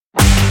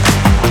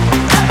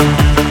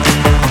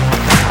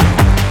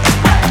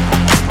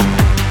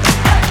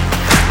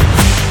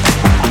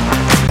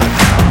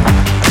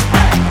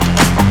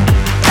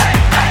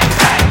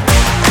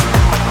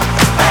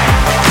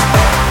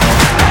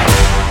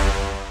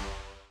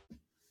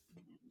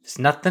There's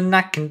nothing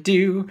I can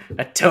do.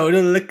 A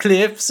total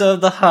eclipse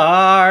of the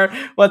heart.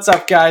 What's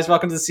up, guys?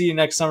 Welcome to the See You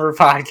Next Summer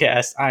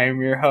podcast. I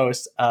am your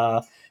host,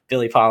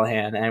 Billy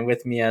Pollahan, and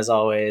with me, as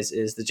always,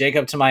 is the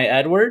Jacob to my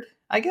Edward,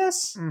 I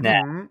guess.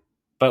 Mm-hmm.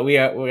 But we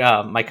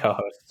are my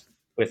co-host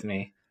with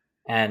me,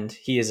 and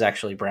he is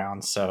actually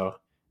brown, so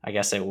I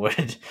guess it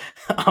would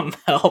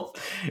help.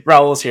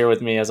 Raul's here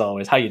with me as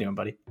always. How you doing,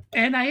 buddy?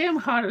 And I am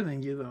harder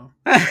than you,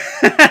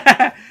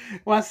 though.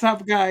 What's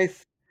up,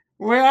 guys?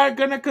 We are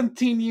gonna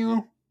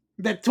continue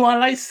the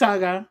Twilight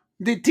Saga,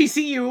 the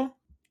TCU,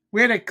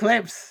 with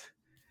Eclipse.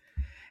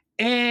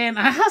 And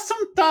I have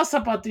some thoughts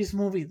about this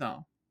movie,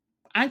 though.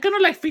 I'm kind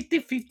of like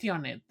 50-50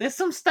 on it. There's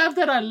some stuff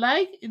that I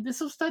like, and there's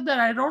some stuff that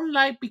I don't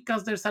like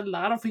because there's a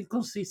lot of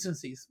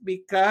inconsistencies.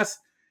 Because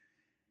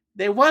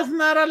there was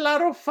not a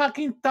lot of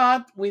fucking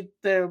thought with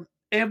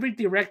every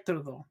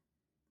director, though.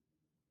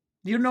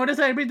 You notice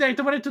that every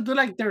director wanted to do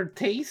like their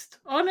taste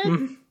on it?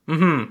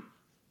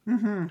 Mm-hmm.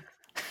 Mm-hmm.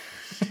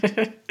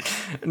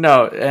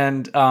 No,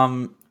 and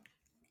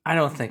I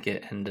don't think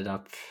it ended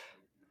up.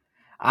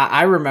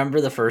 I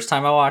remember the first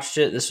time I watched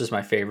it. This was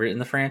my favorite in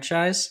the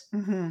franchise.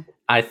 Mm-hmm.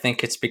 I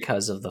think it's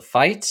because of the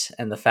fight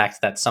and the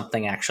fact that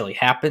something actually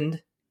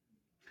happened.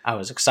 I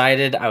was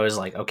excited. I was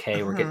like,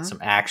 okay, we're getting some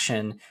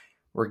action.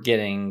 We're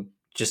getting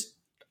just,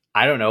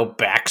 I don't know,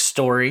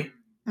 backstory.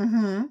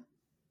 Mm-hmm.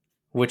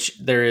 Which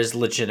there is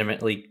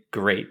legitimately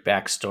great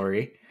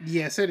backstory.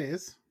 Yes, it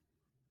is.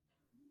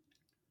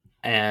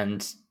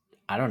 And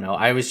I don't know.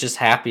 I was just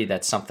happy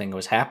that something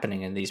was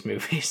happening in these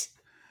movies.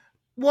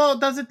 Well,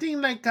 that's the thing.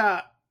 Like,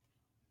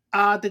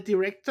 the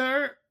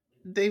director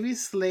David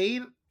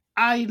Slade,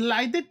 I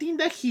like the thing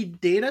that he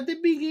did at the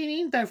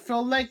beginning. That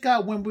felt like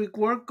when we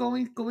were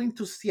going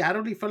to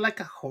Seattle, it felt like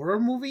a horror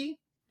movie.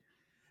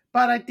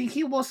 But I think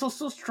he was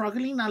also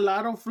struggling a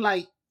lot of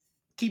like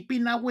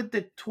keeping up with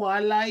the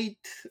Twilight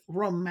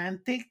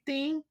romantic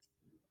thing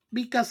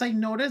because I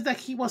noticed that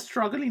he was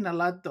struggling a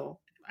lot though.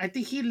 I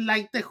think he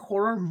liked the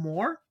horror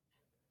more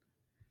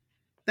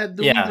than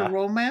doing the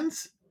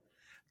romance.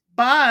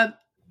 But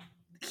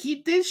he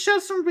did show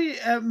some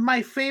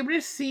my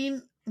favorite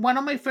scene, one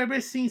of my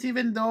favorite scenes,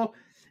 even though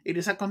it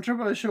is a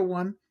controversial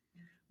one,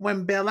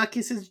 when Bella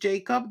kisses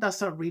Jacob.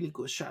 That's a really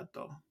good shot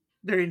though.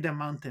 They're in the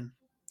mountain.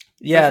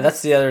 Yeah,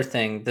 that's the other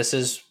thing. This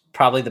is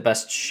probably the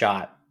best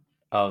shot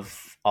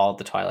of all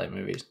the Twilight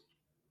movies.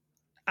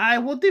 I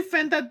will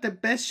defend that the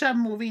best shot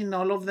movie in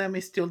all of them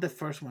is still the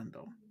first one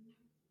though.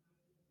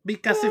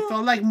 Because it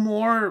felt like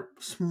more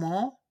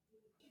small.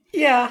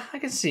 Yeah, I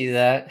can see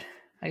that.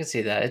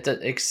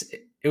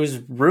 It was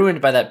ruined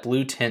by that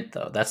blue tint,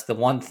 though. That's the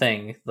one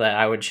thing that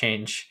I would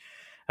change.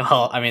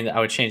 Well, I mean, I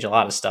would change a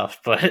lot of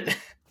stuff, but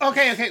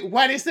Okay.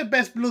 What is the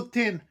best blue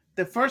tint?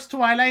 The first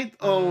Twilight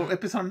or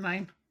episode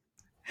 9?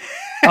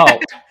 Oh,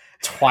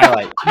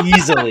 Twilight,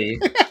 easily.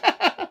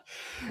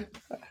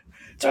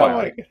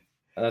 Twilight.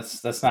 Oh,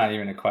 that's not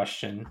even a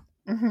question.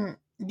 Mm-hmm.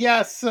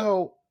 Yeah.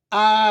 So,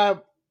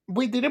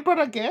 we didn't put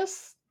a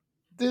guest.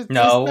 We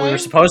were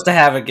supposed to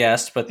have a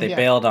guest, but they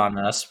bailed on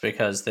us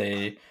because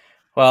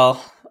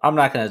well, I'm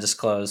not going to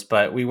disclose,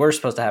 but we were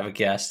supposed to have a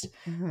guest.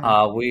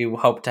 Mm-hmm. We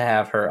hope to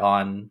have her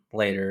on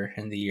later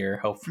in the year,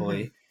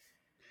 hopefully.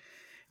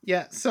 Mm-hmm.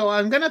 Yeah, so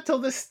I'm going to tell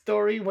the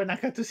story when I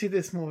got to see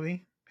this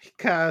movie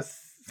because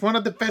it's one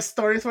of the best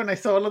stories when I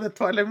saw all of the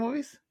Twilight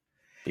movies.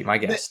 Be my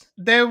guest.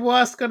 There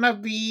was going to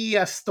be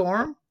a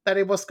storm, that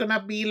it was going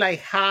to be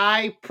like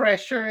high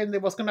pressure and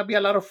there was going to be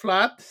a lot of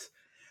floods.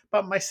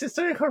 But my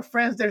sister and her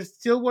friends, they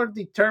still were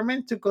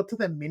determined to go to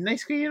the midnight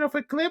screening of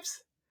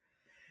Eclipse.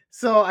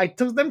 So I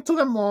took them to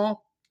the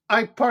mall.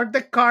 I parked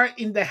the car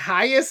in the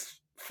highest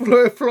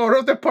floor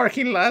of the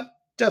parking lot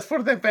just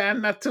for the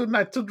van not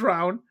to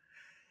drown.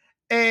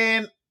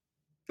 And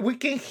we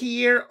can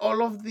hear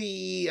all of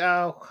the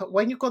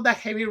when you call that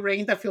heavy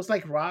rain that feels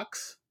like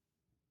rocks.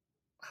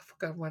 I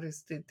forgot what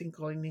is the thing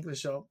called in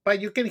English, though. But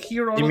you can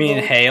hear all. You mean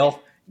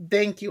hail?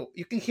 Thank you.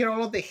 You can hear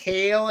all of the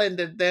hail and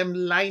them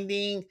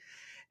lightning.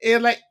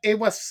 It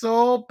was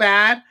so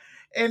bad,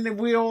 and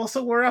we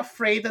also were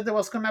afraid that there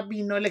was gonna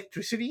be no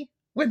electricity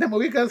when the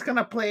movie was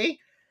gonna play,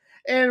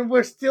 and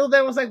we're still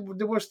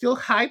still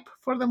hype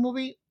for the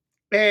movie,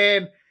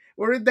 and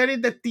we're there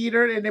in the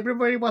theater, and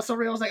everybody was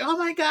already like, "Oh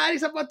my god,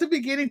 it's about to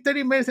begin in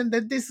 30 minutes," and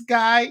then this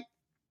guy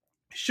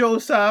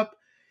shows up,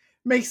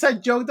 makes a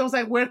joke that was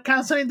like, "We're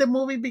canceling the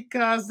movie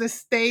because the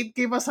state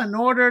gave us an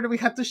order that we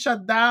had to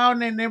shut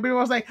down," and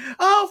everyone was like,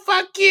 "Oh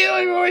fuck you!"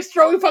 And we were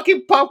throwing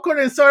fucking popcorn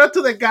and soda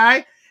to the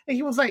guy. And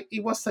he was like,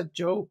 "It was a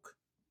joke."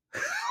 I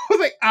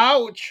was like,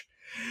 "Ouch."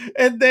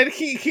 And then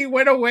he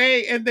went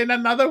away. And then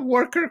another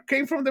worker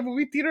came from the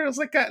movie theater. It was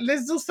like,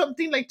 let's do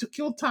something like to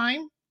kill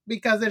time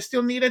because they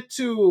still needed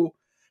to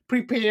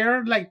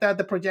prepare like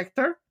the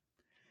projector.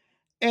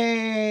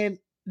 And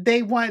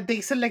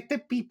they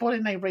selected people,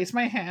 and I raised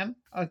my hand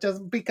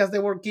just because they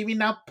were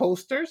giving out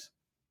posters.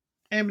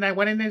 And I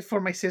went in it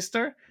for my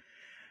sister.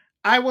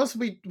 I was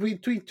between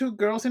two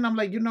girls, and I'm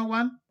like, you know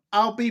what?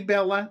 I'll be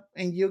Bella,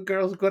 and you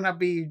girls gonna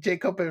be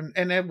Jacob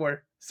and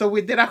Edward. So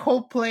we did a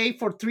whole play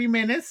for 3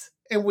 minutes,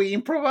 and we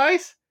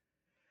improvised.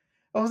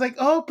 I was like,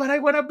 oh, but I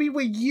want to be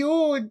with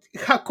you,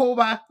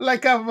 Jacoba. I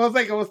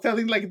was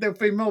telling like the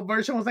female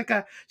version was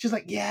she's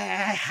like,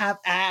 yeah, I have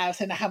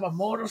abs and I have a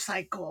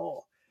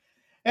motorcycle.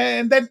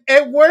 And then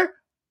Edward,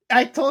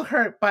 I told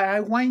her, but I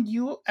want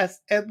you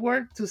as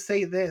Edward to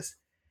say this,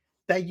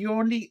 that I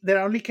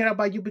only care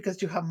about you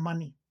because you have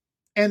money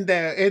and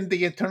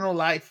the eternal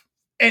life.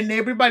 And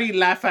everybody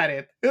laugh at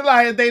it.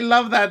 Like they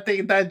love that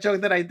thing, that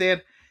joke that I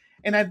did.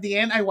 And at the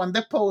end, I won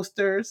the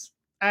posters,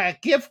 a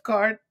gift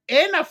card,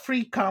 and a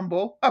free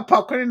combo, a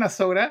popcorn and a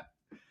soda.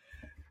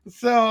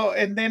 So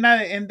and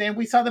then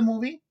we saw the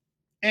movie,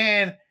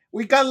 and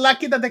we got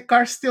lucky that the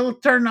car still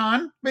turned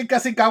on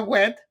because it got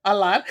wet a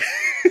lot.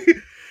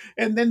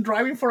 And then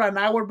driving for an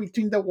hour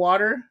between the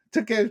water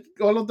to get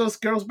all of those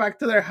girls back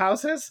to their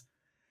houses.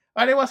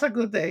 But it was a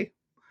good day.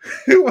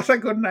 It was a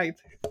good night.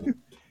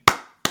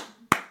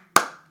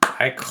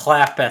 I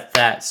clap at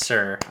that,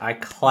 sir. I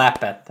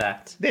clap at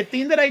that. The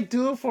thing that I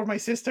do for my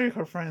sister and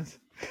her friends.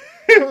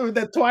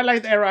 The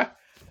Twilight era.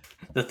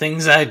 The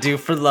things I do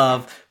for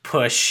love,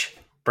 push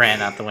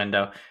Bran out the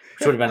window,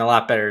 which would have been a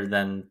lot better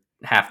than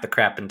half the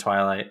crap in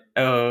Twilight.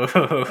 Oh.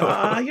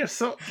 Ah, you're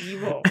so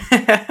evil.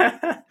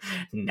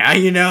 Now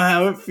you know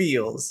how it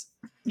feels.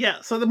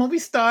 Yeah, so the movie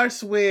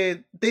starts with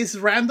this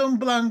random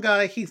blonde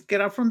guy. He's get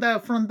up from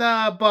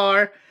the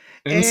bar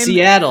In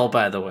Seattle,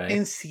 by the way.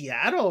 In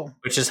Seattle.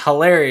 Which is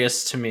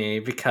hilarious to me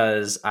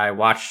because I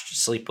watched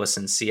Sleepless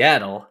in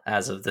Seattle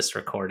as of this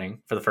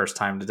recording for the first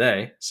time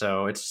today.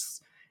 So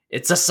it's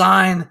a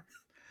sign.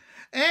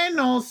 And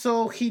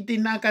also, he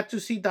did not get to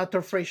see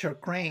Dr. Fraser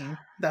Crane.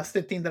 That's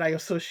the thing that I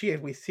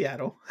associate with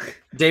Seattle.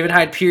 David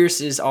Hyde Pierce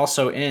is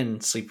also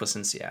in Sleepless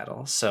in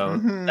Seattle. So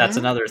that's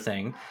another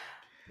thing.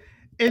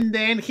 And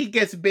then he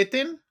gets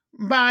bitten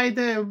by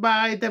the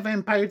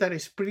vampire that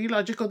is pretty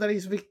logical, that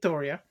is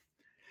Victoria.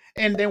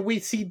 And then we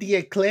see the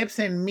eclipse,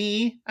 and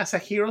me, as a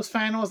Heroes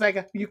fan, I was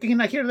like, you can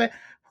hear that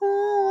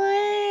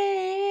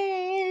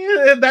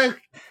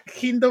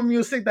Hindu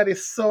music that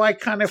is so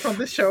iconic from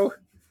the show.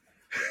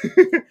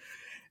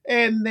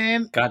 And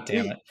then, God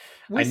damn it!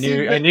 I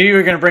knew you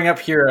were going to bring up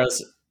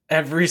Heroes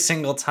every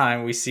single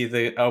time we see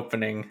the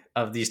opening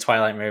of these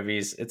Twilight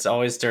movies. It's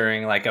always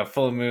during like a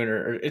full moon,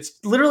 or it's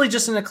literally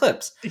just an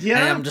eclipse. Yeah,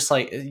 and I'm just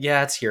like,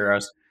 yeah, it's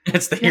Heroes.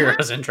 It's the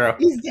Heroes intro.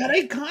 Is that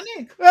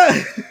iconic?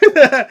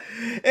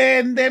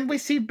 And then we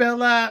see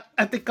Bella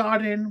at the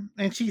garden,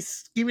 and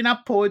she's giving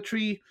up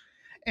poetry.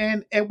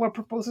 And Edward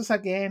proposes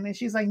again, and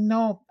she's like,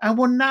 "No, I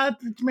will not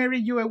marry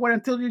you, Edward,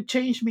 until you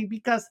change me,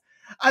 because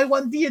I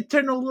want the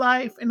eternal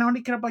life, and I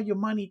only care about your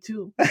money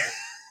too."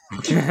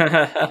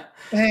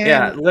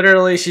 Yeah,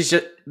 literally, she's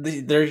just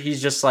there.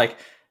 He's just like,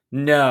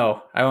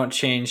 "No, I won't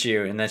change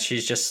you," and then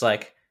she's just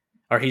like,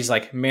 or he's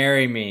like,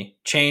 "Marry me,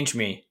 change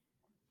me."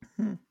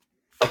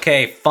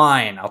 Okay,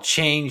 fine, I'll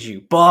change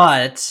you,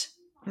 but,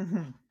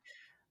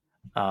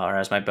 or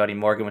as my buddy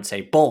Morgan would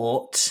say,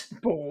 bolt.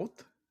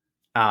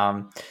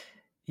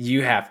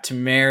 You have to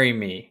marry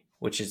me,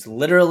 which is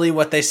literally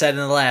what they said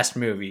in the last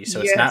movie, so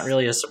it's not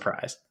really a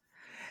surprise.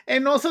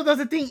 And also, that's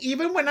the thing,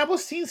 even when I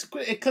was seeing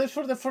Eclipse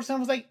for the first time, I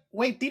was like,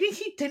 wait, didn't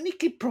he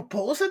technically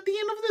propose at the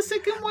end of the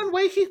second one?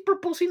 Why he's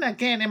proposing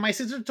again? And my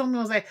sister told me,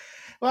 I was like,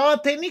 well,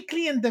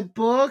 technically in the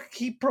book,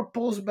 he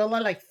proposed Bella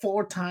like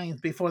 4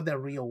 times before the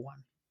real one.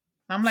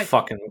 I'm like,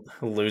 fucking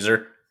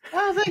loser.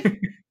 I was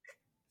like,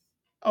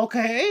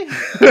 okay.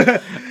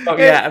 Oh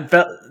yeah,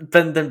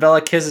 then Bella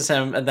kisses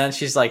him, and then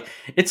she's like,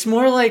 "It's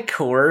more like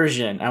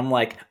coercion." I'm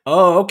like,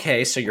 "Oh,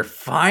 okay, so you're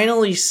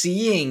finally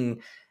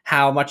seeing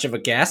how much of a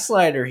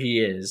gaslighter he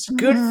is.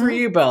 Good for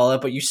you, Bella,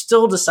 but you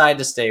still decide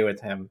to stay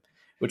with him,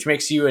 which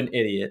makes you an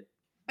idiot."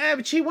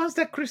 But she wants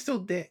that crystal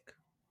dick.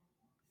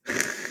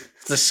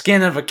 It's the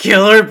skin of a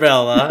killer,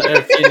 Bella,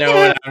 if you know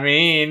what I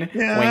mean.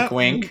 Yeah.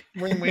 Wink,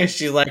 wink.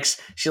 She likes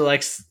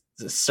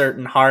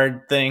certain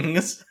hard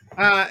things.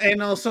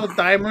 And also,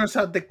 diamonds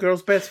are the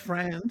girl's best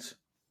friends.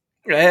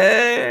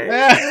 Hey,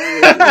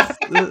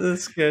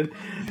 that's good.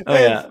 Oh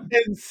yeah.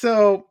 And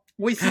so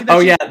we see.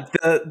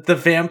 That the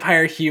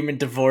vampire human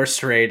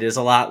divorce rate is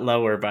a lot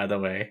lower, by the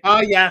way.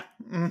 Oh yeah,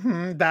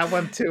 that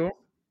one too.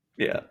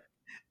 Yeah.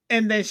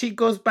 And then she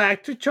goes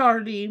back to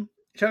Charlie.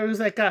 Charlie's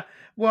like,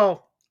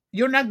 well,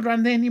 you're not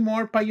Grande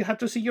anymore, but you have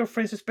to see your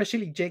friends,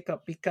 especially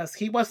Jacob, because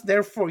he was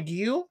there for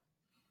you,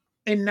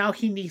 and now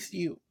he needs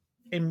you."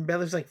 And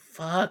Bella's like,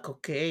 fuck,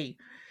 okay.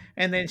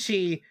 And then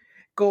she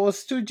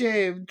goes to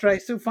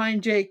tries to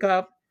find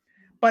Jacob,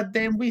 but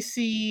then we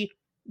see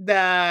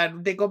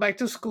that they go back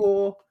to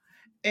school,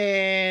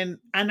 and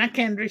Anna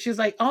Kendrick, she's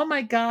like, oh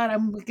my God,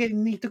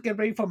 need to get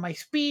ready for my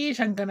speech.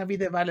 I'm going to be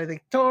the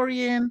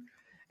valedictorian.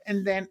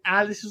 And then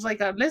Alice was like,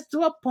 let's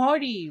do a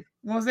party.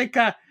 I was like,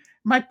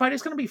 my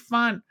party's going to be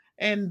fun.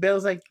 And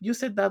Bella's like, you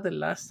said that the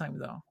last time,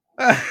 though.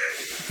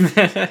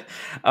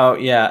 Oh,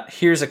 yeah.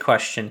 Here's a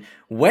question.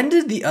 When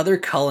did the other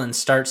Cullens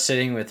start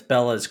sitting with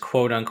Bella's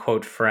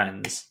quote-unquote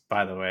friends,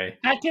 by the way?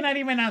 I cannot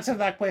even answer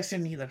that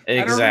question either. Exactly.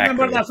 I don't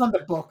remember that from the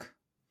book.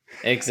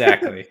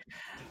 Exactly.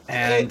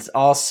 And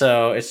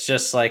also, it's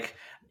just like,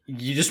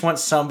 You just want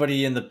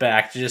somebody in the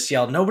back to just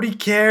yell, "Nobody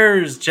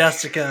cares,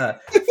 Jessica.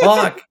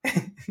 Fuck."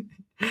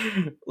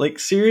 Like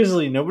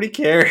seriously, nobody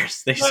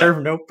cares. They But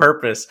serve no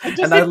purpose. I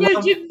just And I love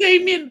imagine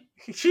Damien.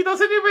 She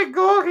doesn't even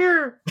go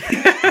here.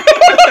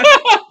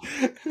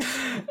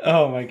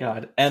 Oh my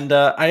god. And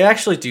I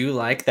actually do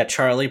like that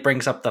Charlie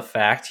brings up the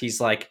fact he's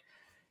like,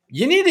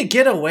 "You need to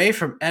get away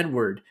from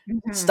Edward.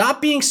 Mhm.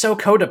 Stop being so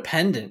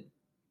codependent,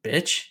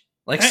 bitch.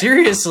 Like Eh,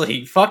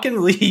 seriously,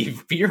 fucking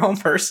leave. Be your own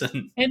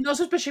person." And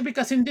also, especially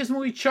because in this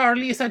movie,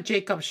 Charlie is a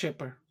Jacob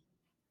shipper.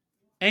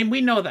 And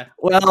we know that.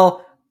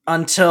 Well,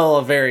 until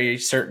a very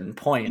certain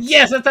point.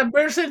 Yes, at a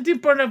very certain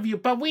point of view,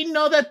 but we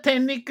know that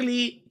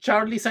technically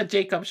Charlie's a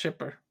Jacob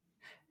shipper.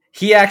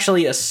 He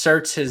actually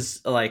asserts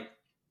his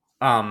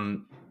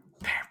um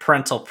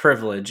parental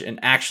privilege and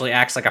actually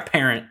acts like a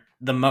parent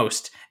the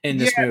most in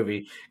Yeah, this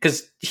movie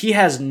because he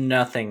has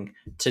nothing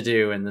to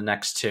do in the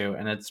next two,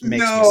 and it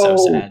makes me so no.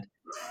 sad.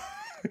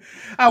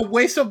 A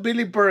waste of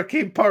Billy Burke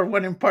in part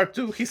one and part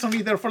two. He's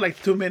only there for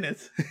like 2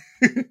 minutes.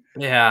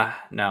 Yeah,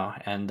 no,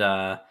 and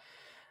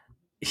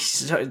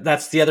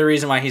that's the other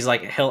reason why he's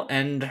like he'll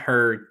end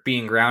her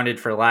being grounded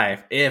for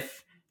life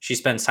if she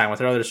spends time with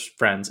her other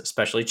friends,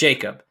 especially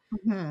Jacob.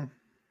 Mhm.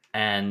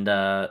 And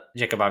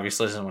Jacob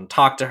obviously doesn't want to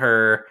talk to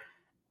her,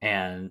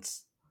 and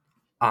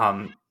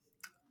um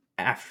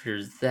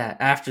after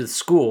the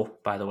school,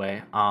 by the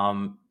way,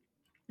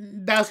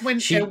 That's when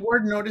she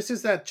Edward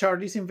notices that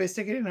Charlie's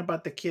investigating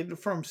about the kid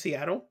from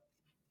Seattle.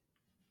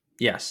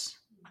 yes,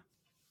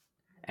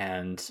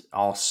 and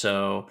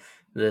also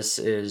this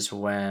is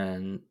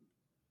when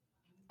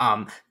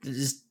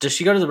does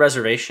she go to the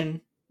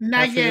reservation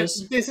Not after yet.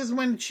 this? This is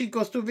when she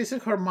goes to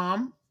visit her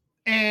mom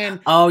and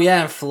Oh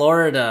yeah, in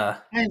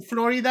Florida. in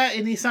Florida,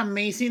 and it's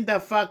amazing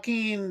that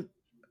fucking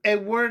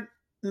Edward,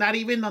 not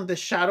even on the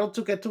shadow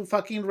to get to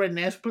fucking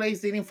Renee's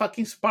place, didn't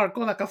fucking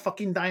sparkle like a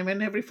fucking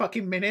diamond every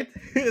fucking minute.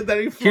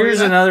 They're in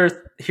Florida.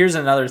 Here's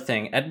another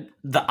thing.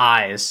 The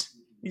eyes,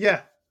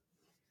 Yeah.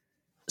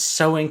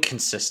 so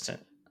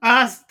inconsistent.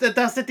 That's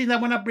the thing I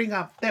want to bring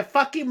up. The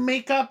fucking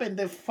makeup and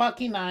the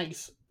fucking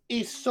eyes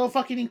is so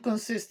fucking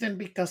inconsistent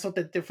because of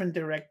the different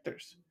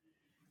directors.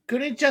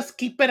 Couldn't just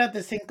keep it at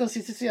the same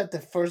consistency as the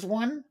first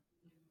one?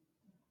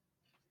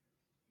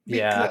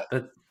 Yeah,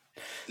 Because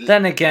but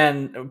then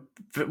again,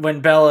 when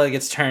Bella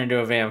gets turned into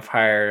a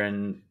vampire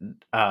and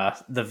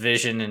the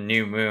Vision and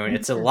New Moon,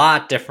 it's a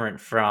lot different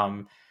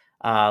from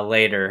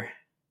later.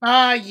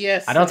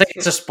 yes, I don't think that's true.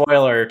 it's a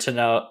spoiler to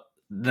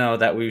know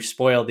that we've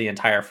spoiled the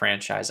entire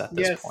franchise at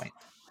this Yes. point.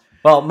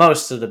 Well,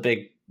 most of the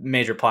big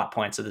major plot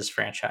points of this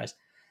franchise.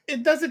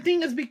 That's the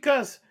thing is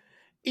because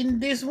in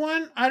this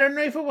one, I don't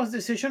know if it was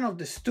decision of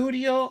the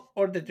studio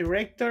or the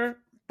director,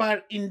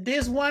 but in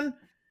this one,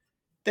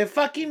 the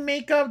fucking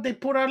makeup they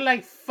put out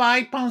like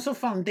 5 pounds of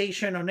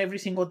foundation on every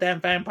single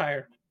damn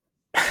vampire.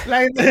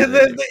 Like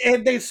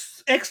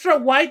the extra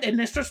white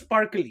and extra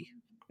sparkly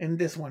in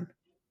this one.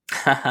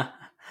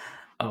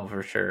 Oh,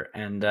 for sure.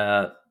 And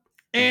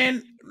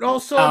And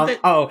also um, the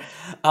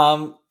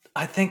oh,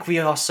 I think we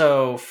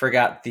also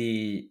forgot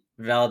the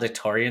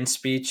valedictorian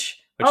speech,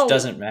 which oh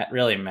doesn't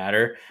really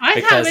matter I have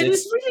because it.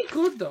 It's really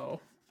good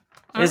though.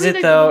 I is really it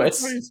like the though?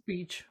 valedictorian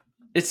speech.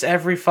 It's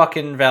every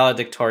fucking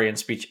valedictorian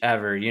speech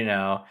ever, you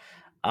know.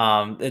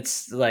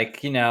 It's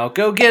like,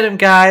 go get him,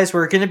 guys.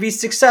 We're gonna be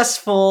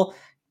successful.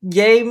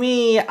 Yay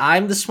me!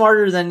 I'm the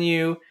smarter than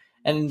you.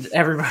 And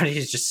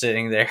everybody's just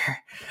sitting there,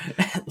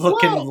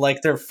 looking Well,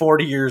 like they're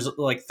 40 years,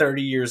 like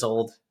 30 years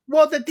old,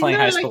 well, the thing playing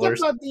that I high like schoolers.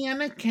 about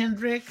Deanna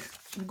Kendrick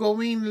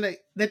going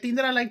like the thing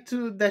that I like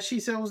to that she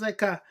said was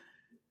like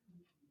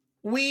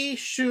we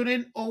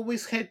shouldn't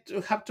always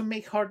have to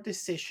make hard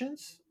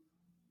decisions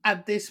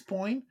at this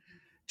point.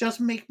 Just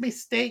make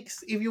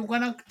mistakes. If you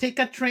wanna take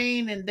a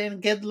train and then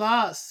get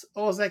lost,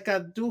 or it's like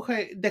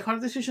the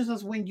hard decisions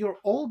is when you're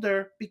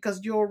older because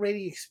you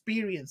already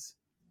experienced.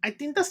 I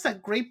think that's a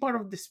great part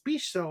of the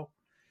speech, though,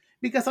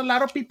 because a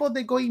lot of people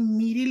they go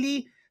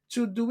immediately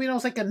to doing. I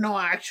was like, no,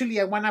 actually,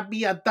 I wanna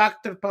be a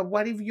doctor, but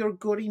what if you're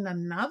good in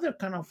another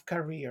kind of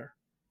career?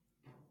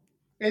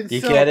 And You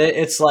get so, it?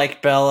 It's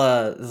like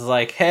Bella is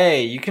like,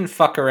 hey, you can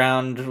fuck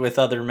around with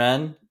other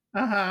men.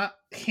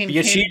 hint, Be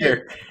a hint,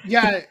 cheater.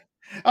 yeah.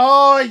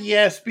 Oh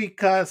yes,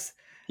 because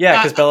Yeah, uh,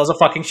 because Bella's a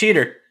fucking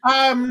cheater.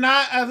 I'm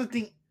not other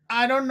thing.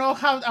 I don't know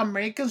how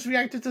Americans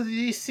reacted to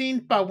this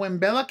scene, but when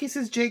Bella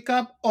kisses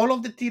Jacob, all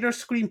of the theaters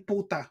scream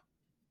puta.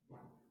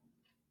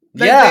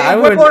 Like Yeah,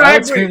 they were more I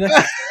would angry. scream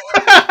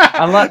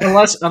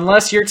that.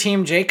 Unless you're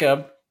Team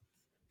Jacob.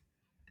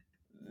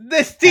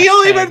 The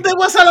still, even Hashtag. there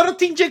was a lot of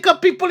Team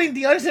Jacob people in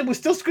the audience and we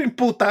still scream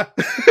puta.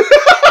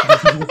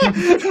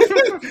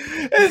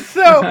 And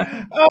so,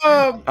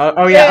 Oh yeah,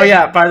 oh yeah,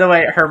 yeah. By the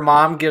way, her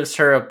mom gives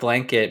her a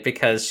blanket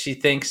because she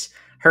thinks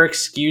her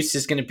excuse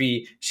is going to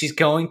be she's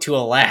going to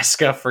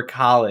Alaska for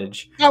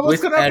college I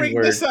was with gonna bring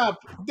this Edward. up.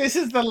 This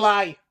is the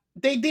lie.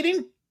 They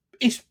didn't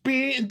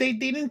experience. They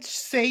didn't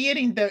say it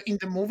in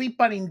the movie,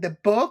 but in the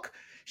book,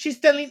 she's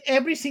telling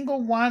every single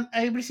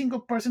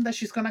person that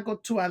she's gonna go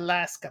to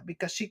Alaska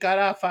because she got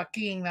a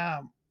fucking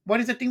what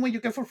is the thing when you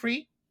get for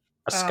free?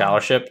 A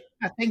scholarship.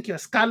 I think a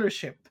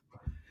scholarship.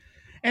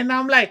 And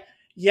I'm like,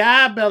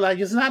 yeah, Bella,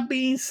 you're not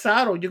being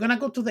subtle. You're gonna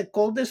go to the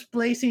coldest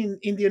place in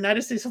the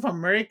United States of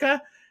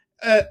America,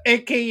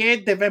 aka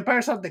the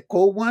vampires are the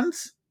cold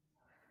ones.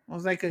 I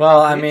was like,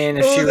 Well, I bitch. mean,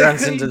 if I she was like,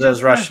 runs into you those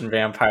just Russian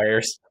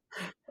vampires.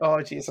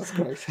 oh Jesus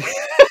Christ.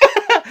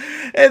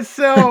 And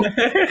so,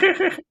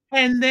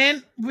 and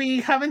then we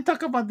haven't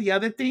talked about the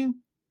other thing,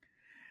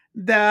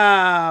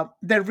 the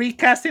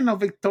recasting of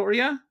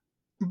Victoria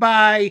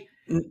by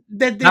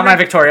the Not my direct,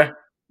 Victoria.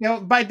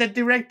 by the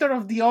director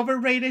of the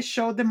overrated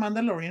show The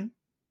Mandalorian.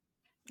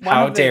 One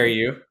How of dare the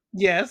you?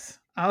 yes,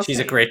 I'll She's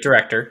a say it. great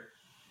director.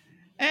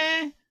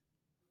 Eh,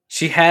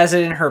 She has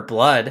it in her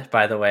blood,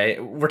 by the way.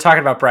 We're talking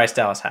about Bryce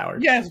Dallas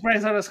Howard. yes,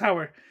 Bryce Dallas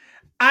Howard.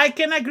 I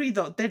can agree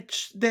though that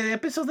the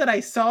episodes that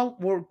I saw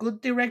were good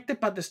directed,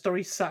 but the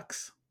story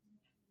sucks.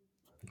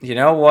 You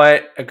know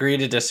what? Agree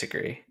to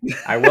disagree.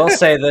 I will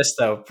say this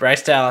though,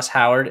 Bryce Dallas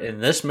Howard in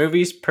this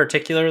movie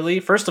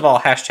particularly. First of all,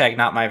 hashtag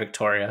not my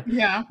Victoria.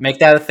 Yeah. Make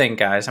that a thing,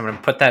 guys. I'm going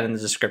to put that in the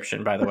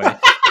description, by the way.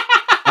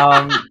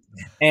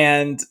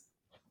 And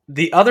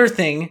the other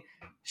thing,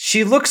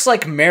 she looks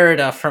like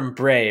Merida from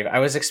Brave. I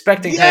was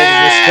expecting her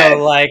to just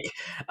go like,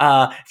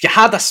 if you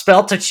had the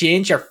spell to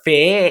change your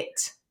fate,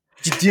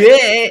 you do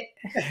it.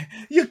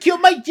 You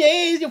killed my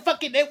Jays, you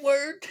fucking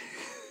Edward.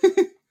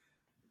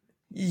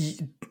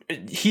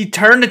 He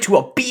turned into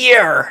a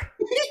beer.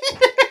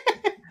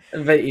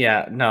 But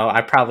yeah, no,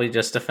 I probably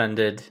just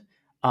offended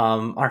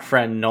our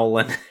friend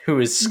Nolan, who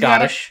is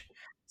Scottish. Yeah.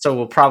 So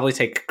we'll probably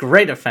take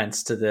great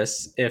offense to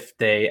this if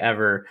they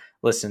ever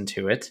listen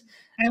to it.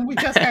 And we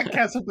just got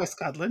canceled by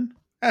Scotland.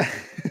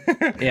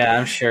 Yeah,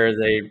 I'm sure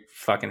they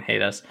fucking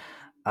hate us.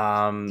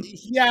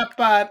 Yeah,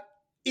 but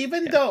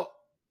even though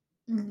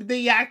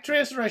the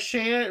actress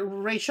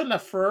Rachel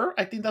Lafleur,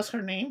 I think that's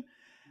her name,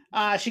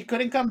 she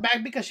couldn't come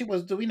back because she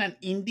was doing an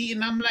indie,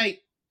 and I'm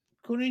like,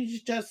 couldn't you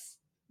just,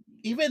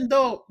 even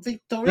though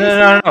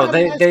Victoria? No.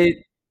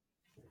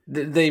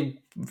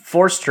 They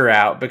forced her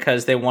out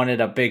because they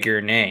wanted a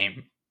bigger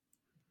name.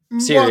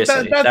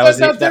 Seriously, well, that's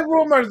the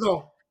rumor,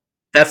 though.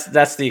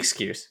 That's the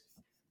excuse.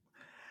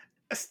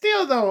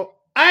 Still, though,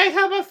 I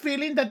have a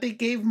feeling that they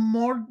gave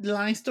more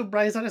lines to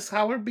Bryce Dallas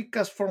Howard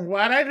because, from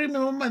what I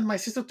remember, and my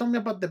sister told me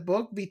about the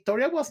book,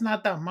 Victoria was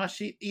not that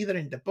much either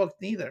in the book,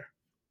 neither.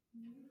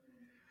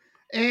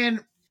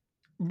 And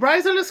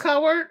Bryce Dallas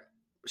Howard,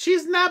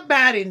 she's not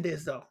bad in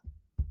this, though.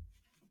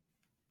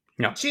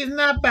 No, she's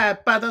not bad,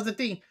 but that's the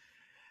thing.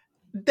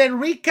 The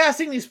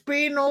recasting is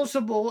pretty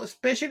noticeable,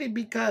 especially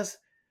because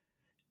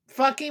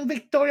fucking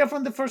Victoria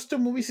from the first two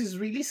movies is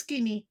really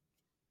skinny.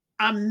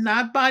 I'm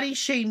not body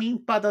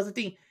shaming, but that's the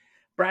thing.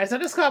 Bryce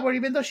Dallas Howard,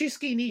 even though she's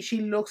skinny,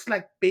 she looks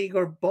like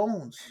bigger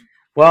bones.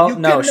 Well,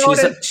 no,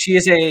 she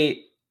is a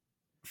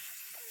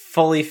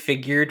fully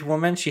figured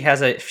woman. She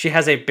has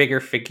a bigger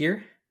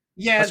figure.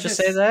 Yeah, let's just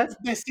say that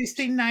the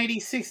 1690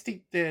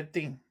 60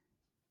 thing.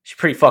 She's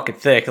pretty fucking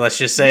thick. Let's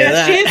just say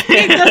that. She is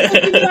thick. That's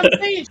what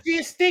I'm saying. She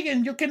is thick,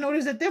 and you can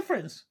notice the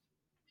difference.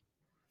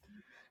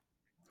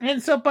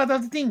 And so, but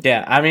that's the thing.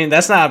 Yeah, I mean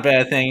that's not a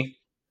bad thing.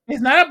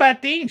 It's not a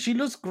bad thing. She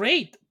looks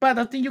great, but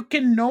I think you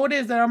can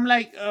notice that I'm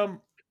like,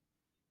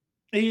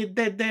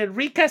 the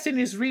recasting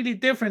is really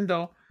different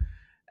though.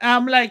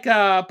 I'm like,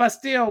 but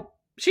still,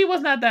 she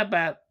was not that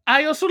bad.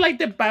 I also like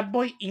the bad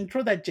boy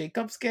intro that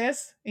Jacobs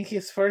gets in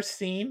his first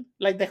scene,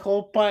 like the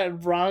whole part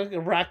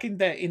rock in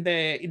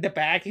the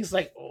back. He's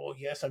like, "Oh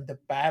yes, I'm the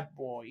bad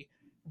boy."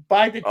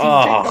 Buy the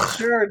Jacobs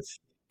shirts.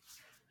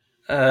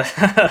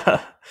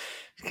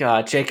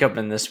 God, Jacob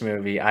in this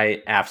movie,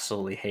 I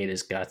absolutely hate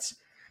his guts.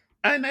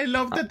 And I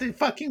love that the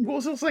fucking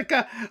Wolves was like,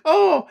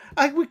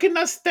 we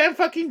cannot stand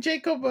fucking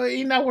Jacob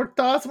in our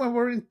thoughts when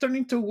we're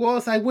turning to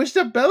wolves. I wish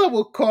that Bella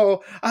would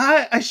call.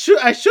 I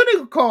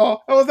shouldn't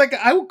call. I was like,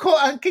 I would call.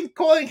 I can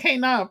call and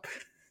hang up.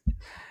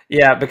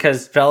 Yeah,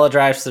 because Bella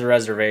drives to the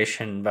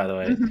reservation, by the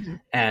way,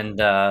 and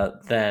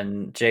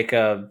then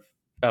Jacob,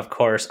 of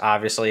course,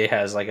 obviously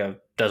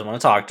doesn't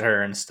want to talk to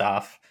her and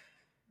stuff,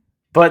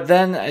 but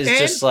then is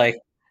just like,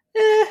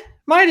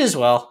 might as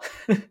well.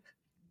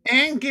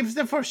 And gives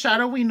the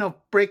foreshadowing of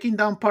breaking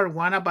down part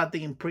one about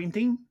the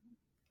imprinting.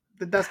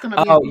 That's gonna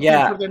be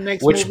for the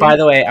next which movie. By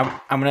the way,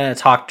 I'm gonna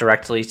talk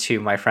directly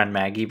to my friend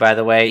Maggie. By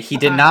the way, he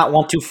did not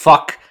want to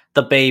fuck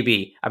the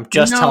baby. I'm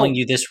just telling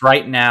you this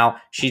right now.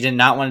 She did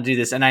not want to do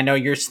this, and I know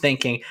you're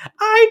thinking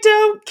I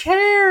don't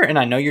care, and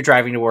I know you're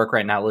driving to work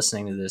right now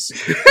listening to this.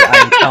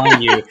 I'm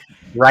telling you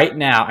right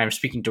now. I'm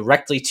speaking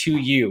directly to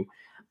you.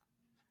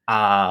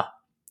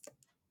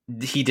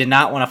 He did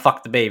not want to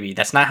fuck the baby.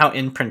 That's not how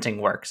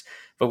imprinting works.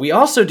 But we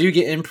also do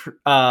get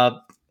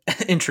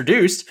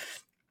introduced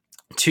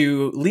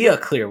to Leah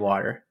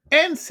Clearwater.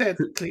 And Seth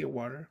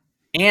Clearwater.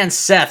 And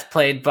Seth,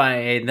 played by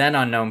a then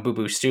unknown Boo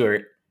Boo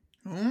Stewart.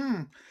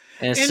 And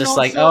it's just also,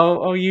 like,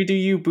 oh, you do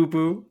you, Boo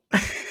Boo.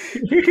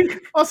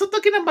 Also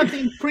talking about the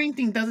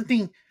imprinting, that's the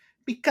thing.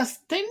 Because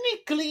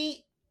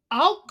technically,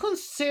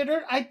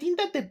 I think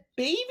that the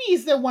baby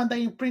is the one that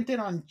imprinted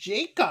on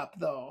Jacob,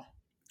 though.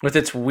 With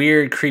its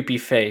weird, creepy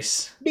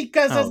face.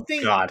 Because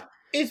God.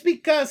 It's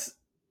because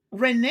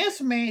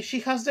Renesmee, she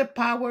has the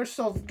powers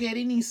of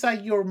getting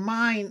inside your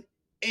mind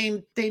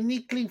and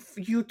technically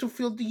you to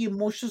feel the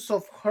emotions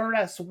of her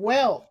as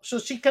well. So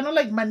she kind of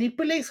like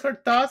manipulates her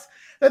thoughts.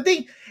 The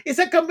thing is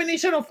a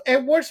combination of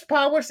Edward's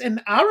powers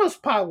and Arrow's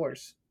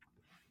powers.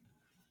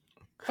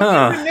 Okay,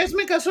 Huh.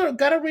 Renesmee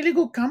got a really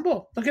good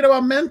combo. Talking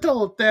about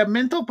the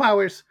mental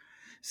powers.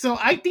 So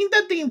I think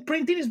that the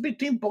imprinting is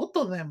between both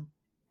of them.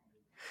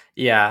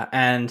 Yeah,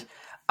 and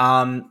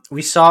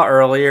we saw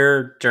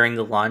earlier during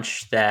the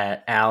lunch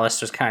that Alice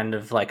was kind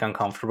of like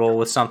uncomfortable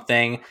with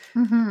something,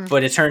 Mm-hmm.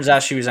 but it turns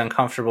out she was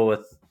uncomfortable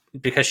with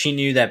because she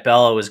knew that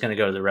Bella was going to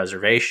go to the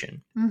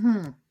reservation.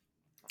 Mm-hmm.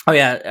 Oh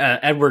yeah,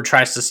 Edward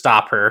tries to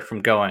stop her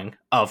from going,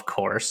 of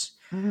course,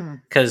 Mm-hmm.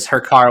 because her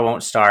car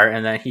won't start,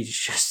 and then he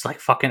just like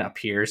fucking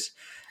appears,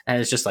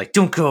 and it's just like,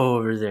 don't go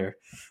over there,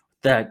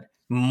 that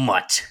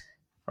mutt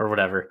or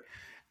whatever.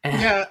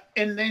 Yeah,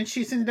 and then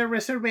she's in the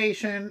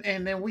reservation,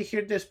 and then we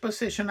hear this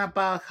position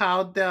about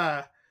how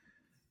the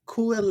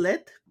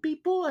Kuelet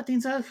people, I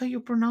think that's how you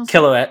pronounce it,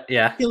 Killuette,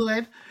 yeah.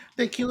 Kuelet,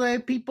 the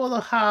Kuelet people,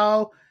 of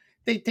how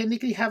they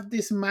technically have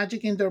this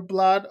magic in their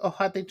blood, of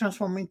how they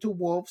transform into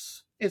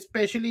wolves,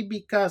 especially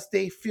because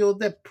they feel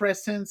the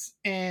presence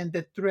and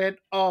the threat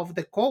of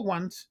the cold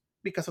ones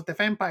because of the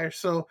vampires.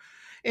 So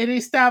it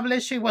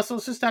was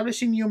also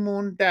established in New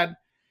Moon that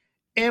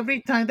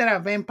every time that a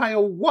vampire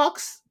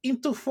walks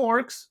into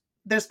Forks,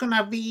 there's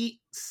gonna be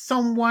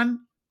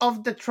someone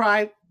of the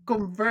tribe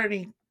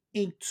converting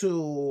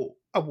into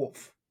a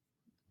wolf.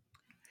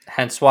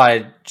 Hence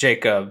why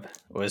Jacob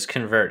was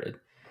converted.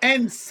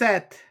 And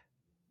Seth,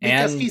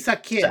 because And he's a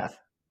kid. Seth.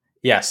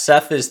 Yeah,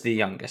 Seth is the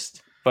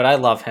youngest, but I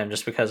love him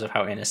just because of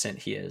how innocent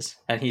he is,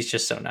 and he's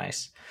just so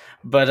nice.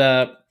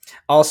 But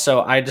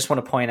also, I just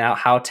want to point out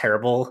how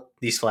terrible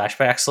these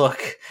flashbacks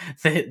look.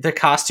 The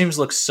costumes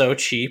look so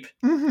cheap,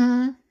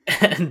 Mm-hmm.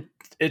 and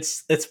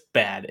it's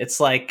bad. It's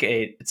like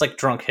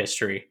drunk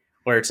history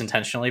where it's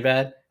intentionally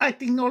bad, I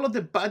think all of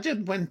the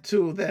budget went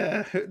to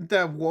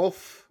the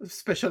wolf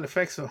special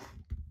effects. So.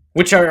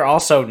 which are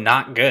also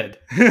not good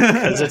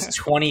because it's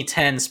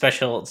 2010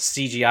 special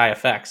CGI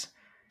effects.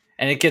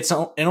 And it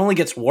only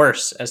gets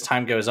worse as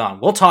time goes on.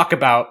 We'll talk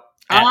about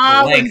at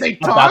When length they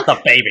about talk,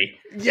 the baby.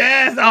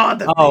 yes, oh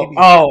the Oh, baby,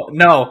 oh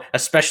no!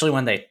 Especially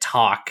when they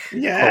talk,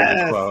 quote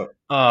yes, unquote.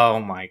 Oh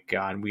my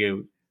god,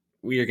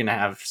 we are gonna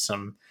have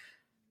some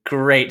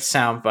great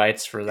sound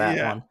bites for that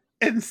yeah. one.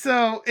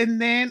 And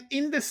then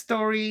in the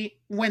story,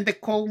 when the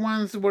cold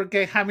ones were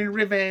having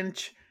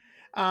revenge,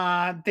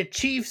 the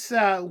chief's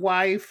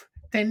wife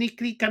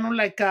technically kind of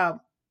like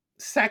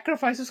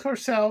sacrifices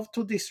herself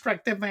to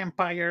distract the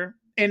vampire,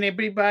 and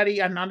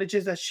everybody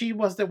acknowledges that she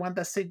was the one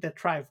that saved the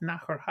tribe,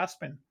 not her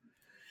husband.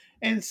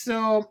 And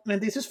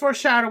this is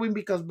foreshadowing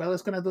because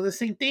Bella's gonna do the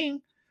same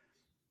thing.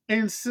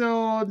 And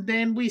so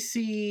then we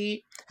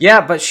see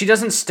Yeah, but she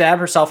doesn't stab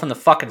herself in the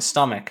fucking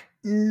stomach.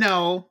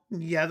 no,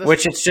 yeah, that's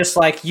Which it's just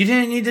like you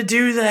didn't need to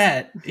do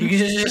that. You could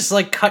just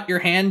like cut your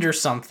hand or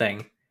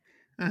something.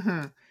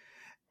 uh-huh.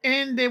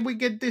 And then we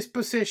get this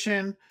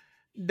position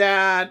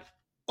that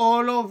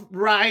all of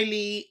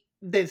Riley,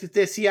 the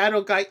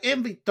Seattle guy,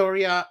 and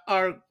Victoria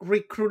are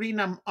recruiting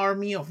an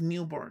army of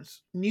newborns.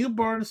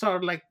 Newborns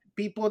are like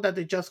people that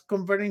they just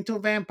convert into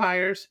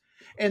vampires,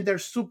 and they're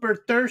super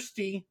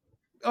thirsty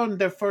on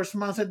their first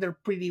months, and they're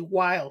pretty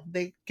wild.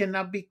 They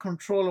cannot be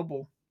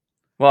controllable.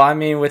 Well, I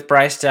mean, with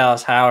Bryce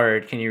Dallas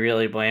Howard, can you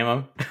really blame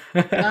him?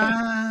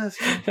 That's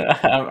true.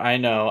 I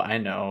know, I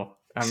know.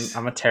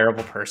 I'm a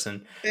terrible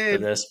person for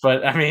And, this,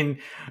 but I mean,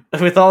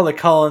 with all the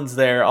Cullens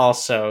there,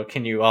 also,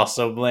 can you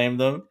also blame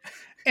them?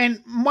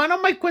 and one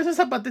of my questions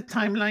about the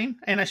timeline,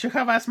 and I should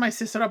have asked my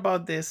sister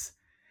about this.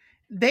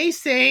 They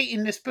say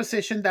in this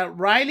position that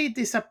Riley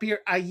disappeared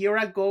a year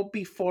ago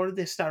before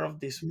the start of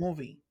this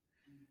movie.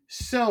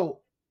 So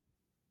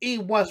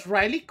it was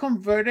Riley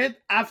converted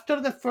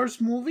after the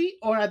first movie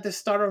or at the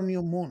start of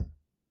New Moon?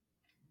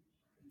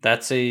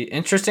 That's a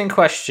interesting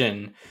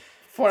question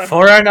For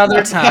for another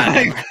another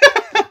time.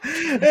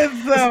 And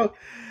so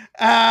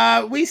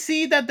we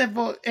see that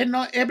and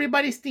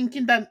everybody's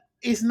thinking that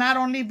it's not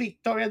only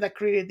Victoria that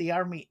created the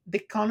army. The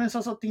Collins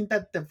also think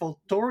that the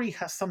Volturi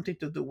has something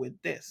to do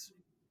with this.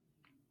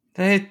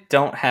 They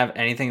don't have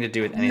anything to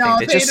do with anything. No,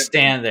 They just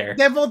stand there.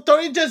 the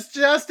Volturi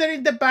just there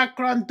in the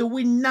background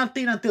doing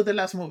nothing until the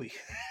last movie.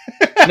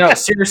 No,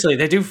 seriously,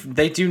 they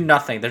do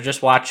nothing. They're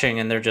just watching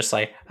and they're just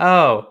like,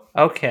 "Oh,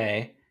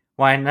 okay.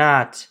 Why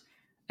not?"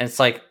 And it's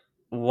like,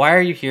 "Why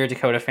are you here,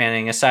 Dakota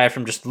Fanning, aside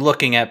from just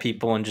looking at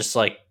people and just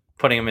like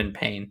putting them in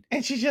pain?"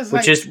 And she's just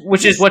Which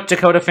like, is what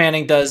Dakota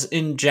Fanning does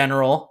in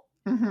general.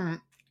 mm-hmm.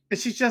 And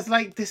she's just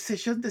like,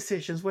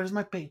 decisions. Where's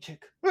my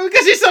paycheck? Well,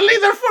 because she's a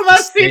leader for that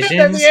scene at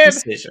the end.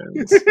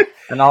 Decisions.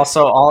 And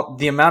also all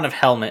the amount of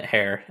helmet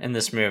hair in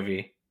this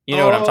movie. You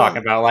know what I'm talking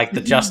about, like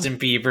the Justin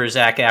Bieber,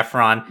 Zac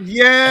Efron hair.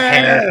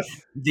 Yes.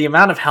 The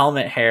amount of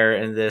helmet hair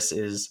in this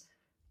is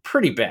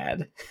pretty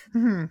bad.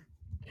 Mm-hmm.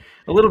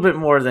 A little bit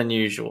more than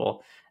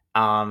usual.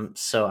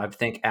 So I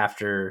think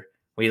after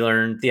we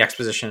learned the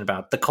exposition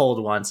about the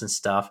cold ones and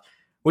stuff,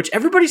 which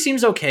everybody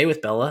seems okay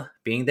with Bella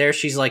being there.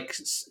 She's like,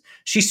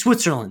 she's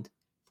Switzerland.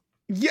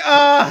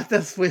 Yeah,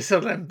 the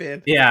Switzerland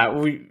bit. Yeah,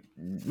 we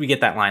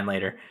get that line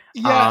later.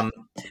 Yeah.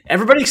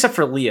 Everybody except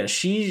for Leah.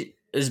 She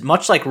is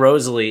much like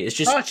Rosalie. It's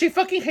just Oh, she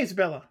fucking hates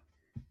Bella.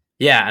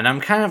 yeah, and I'm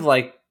kind of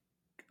like,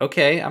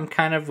 okay, I'm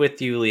kind of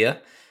with you,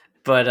 Leah,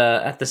 but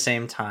at the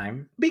same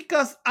time,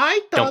 Because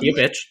I don't thought be a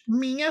bitch.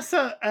 me as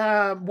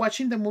a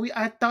watching the movie,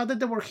 I thought that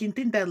they were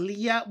hinting that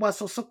Leah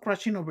was also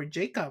crushing over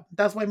Jacob.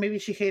 That's why maybe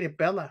she hated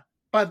Bella.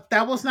 But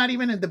that was not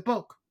even in the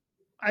book.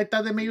 I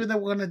thought that maybe they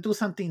were gonna do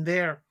something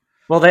there.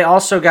 Well, they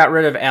also got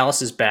rid of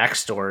Alice's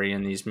backstory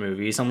in these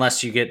movies,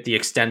 unless you get the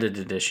extended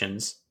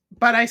editions.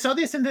 But I saw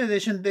this in the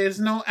edition. There's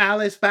no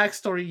Alice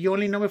backstory. You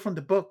only know it from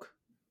the book.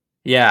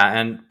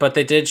 Yeah, but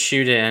they did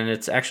shoot it, and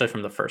it's actually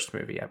from the first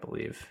movie, I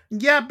believe.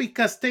 Yeah,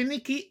 because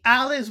technically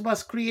Alice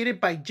was created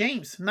by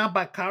James, not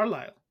by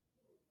Carlisle.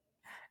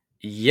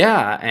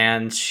 Yeah,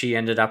 and she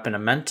ended up in a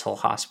mental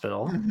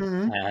hospital,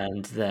 Mm-hmm.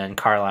 and then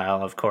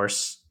Carlisle, of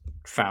course,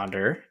 found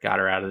her, got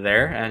her out of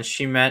there, and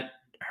she met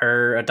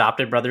her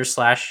adopted brother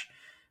slash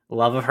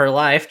love of her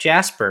life,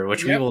 Jasper,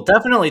 which we Yep. will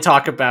definitely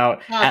talk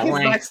about at His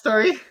length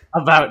backstory.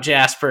 about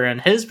Jasper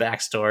and his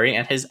backstory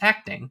and his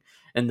acting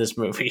in this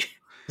movie.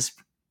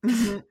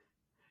 Mm-hmm.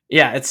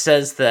 Yeah, it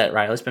says that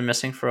Riley's been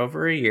missing for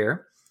over a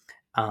year.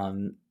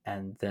 And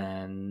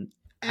then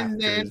And after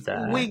then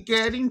that, we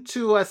get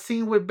into a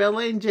scene with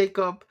Bella and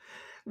Jacob,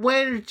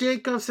 where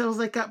Jacob says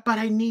like, "But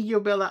I need you,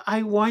 Bella.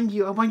 I want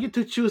you. I want you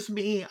to choose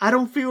me. I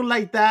don't feel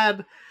like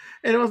that."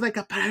 And it was like,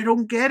 "But I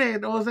don't get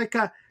it." I was like,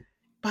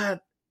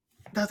 "But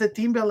that's the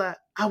thing, Bella.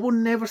 I will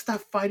never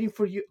stop fighting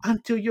for you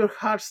until your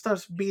heart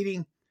starts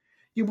beating.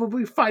 You will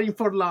be fighting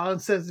for long,"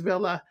 says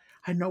Bella.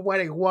 "I know what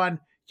I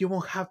want. You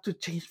won't have to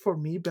change for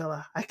me,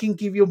 Bella. I can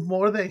give you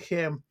more than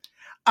him.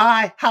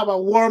 I have a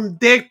warm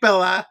dick,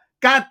 Bella.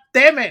 God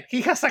damn it.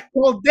 He has a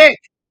cold dick.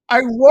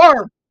 I'm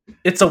warm.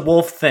 it's a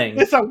wolf thing.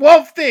 It's a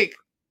wolf dick.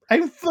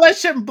 I'm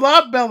flesh and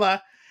blood,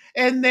 Bella."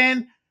 And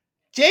then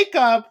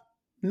Jacob,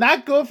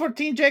 not good for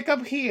Teen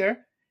Jacob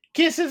here,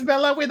 kisses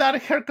Bella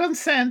without her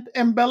consent,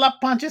 and Bella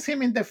punches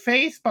him in the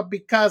face, but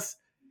because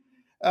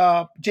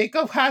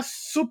Jacob has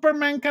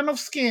Superman kind of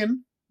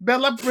skin,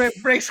 Bella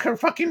breaks her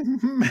fucking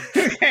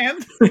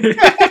hand.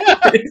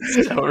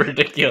 It's so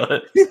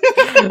ridiculous.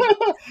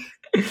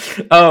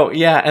 Oh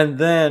yeah, and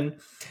then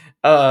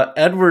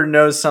Edward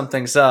knows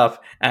something's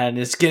up and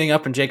is getting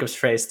up in Jacob's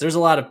face. There's a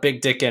lot of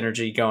big dick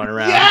energy going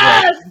around.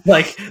 Yes!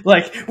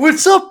 Like,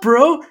 what's up,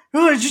 bro?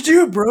 What did you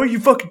do, bro? You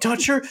fucking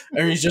touch her?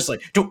 And he's just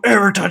like, don't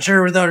ever touch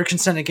her without her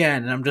consent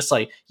again. And I'm just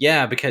like,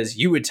 yeah, because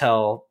you would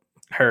tell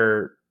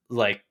her,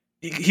 like,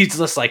 he's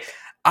just like,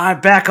 I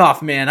back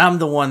off, man. I'm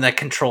the one that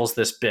controls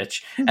this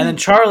bitch. And then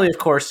Charlie, of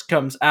course,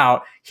 comes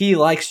out. He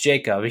likes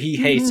Jacob. He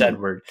hates Mhm.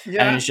 Edward.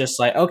 Yeah. And he's just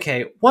like,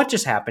 okay, what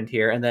just happened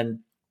here? And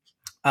then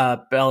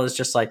Bella's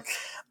just like,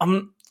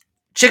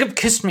 Jacob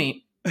kissed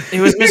me.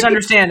 It was a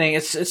misunderstanding.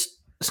 It's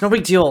no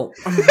big deal.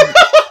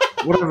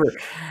 Whatever.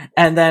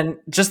 And then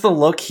just the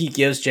look he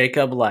gives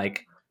Jacob,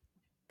 like,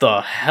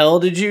 the hell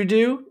did you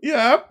do?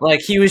 Yeah.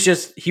 Like he was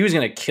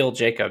gonna kill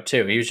Jacob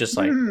too. He was just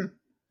like, Mhm.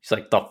 he's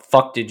like, the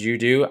fuck did you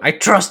do? I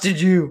trusted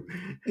you.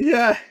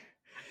 Yeah.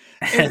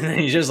 And then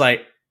he's just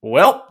like,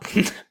 well,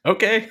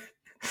 okay.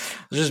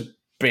 Just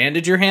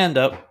bandage your hand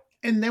up.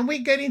 And then we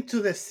get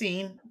into the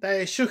scene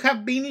that it should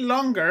have been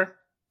longer,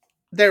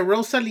 the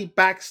Rosalie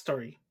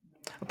backstory.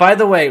 By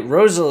the way,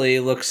 Rosalie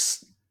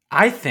looks,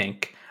 I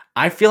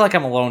feel like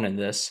I'm alone in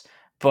this,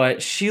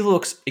 but she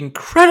looks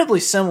incredibly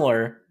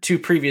similar to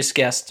previous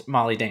guest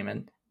Molly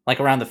Damon, like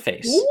around the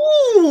face.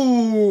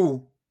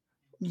 Ooh.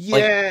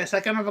 Yes, I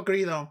kind of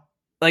agree though.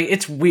 Like,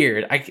 it's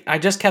weird. I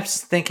just kept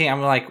thinking,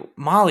 I'm like,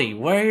 Molly,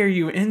 why are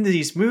you into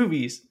these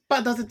movies?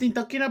 But that's the thing,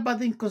 talking about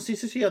the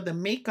inconsistency of the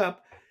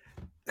makeup,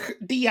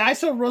 the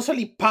eyes of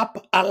Rosalie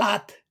pop a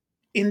lot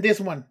in this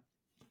one.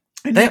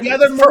 And in the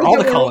other for movie, all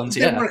the Cullens,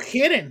 they were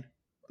hidden.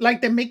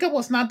 Like the makeup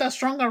was not that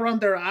strong around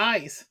their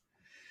eyes.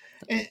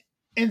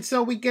 And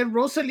so we get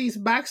Rosalie's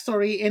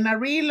backstory, and I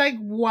really like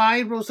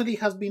why Rosalie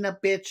has been a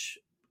bitch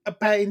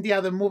in the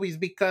other movies,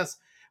 because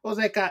I was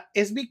like,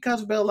 it's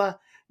because, Bella,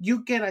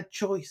 you get a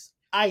choice.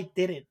 I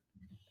didn't.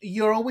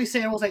 You're always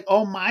saying, I was like,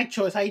 oh, my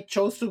choice. I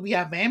chose to be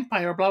a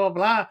vampire, blah, blah,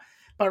 blah.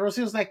 But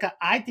Rosalie was like,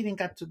 I didn't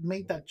get to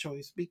make that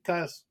choice,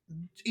 because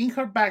in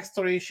her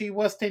backstory, she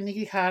was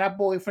technically had a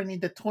boyfriend in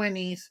the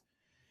 20s,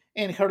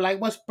 and her life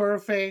was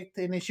perfect,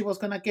 and she was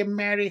going to get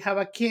married, have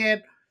a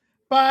kid.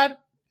 But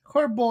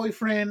her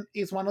boyfriend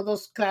is one of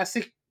those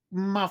classic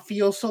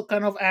mafioso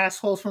kind of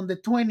assholes from the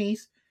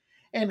 20s,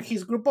 and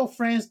his group of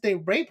friends, they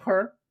rape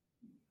her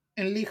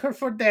and leave her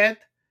for dead,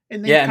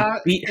 and then and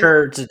beat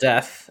her to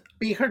death.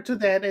 Beat her to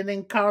death, and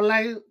then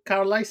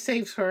Carlisle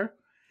saves her.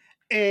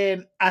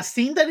 And a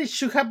scene that it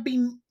should have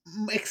been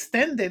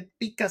extended,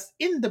 because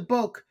in the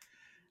book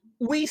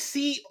we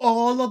see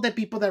all of the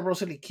people that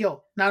Rosalie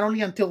killed, not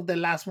only until the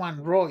last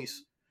one,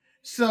 Royce.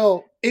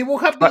 So it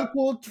would have been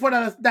cool for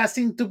that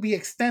scene to be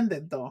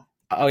extended, though.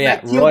 Oh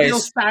yeah, like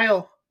Royce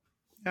style.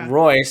 Yeah.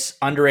 Royce,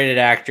 underrated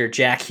actor,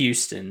 Jack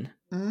Houston.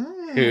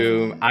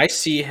 who Mm. I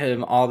see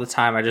him all the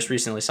time. I just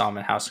recently saw him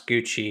in House of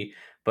Gucci,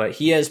 but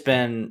he has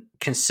been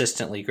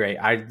consistently great.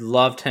 I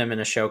loved him in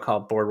a show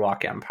called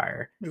Boardwalk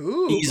Empire.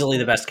 Ooh. Easily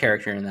the best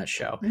character in that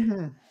show.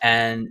 Mhm.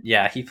 And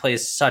yeah, he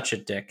plays such a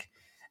dick.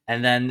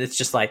 And then it's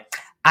just like,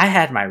 I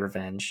had my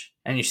revenge.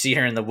 And you see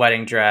her in the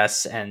wedding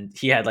dress, and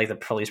he had like the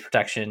police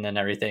protection and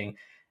everything.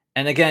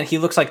 And again, he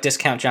looks like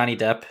discount Johnny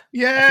Depp. I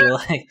Yeah. feel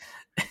like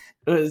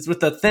with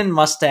the thin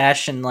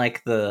mustache and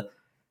like the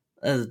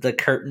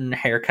curtain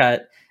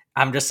haircut.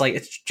 I'm just like,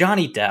 it's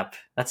Johnny Depp.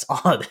 That's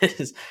all it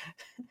is.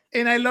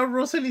 And I love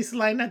Rosalie's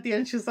line at the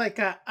end. She's like,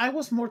 I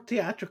was more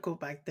theatrical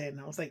back then.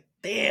 I was like,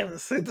 damn,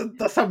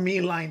 that's a me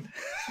line.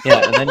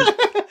 Yeah,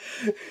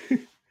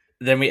 and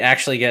then we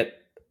actually get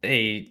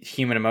a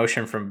human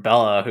emotion from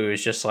Bella, who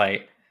is just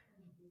like,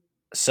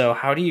 so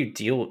how did you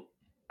deal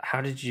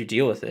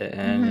with it?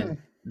 And Mhm.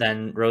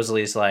 then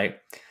Rosalie's like,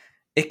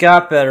 it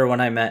got better when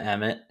I met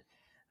Emmett,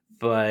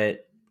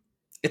 but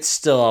it's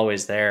still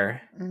always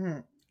there.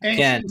 Mhm. And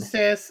Again, she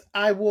says,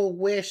 I will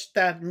wish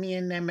that me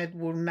and Emmett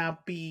would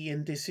not be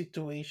in this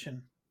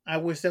situation. I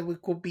wish that we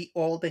could be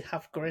old and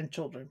have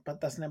grandchildren, but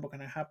that's never going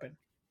to happen.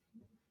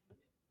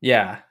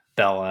 yeah,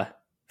 Bella,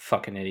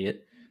 fucking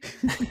idiot.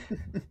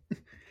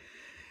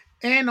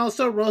 And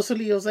also,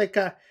 Rosalie was like,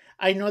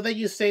 I know that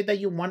you say that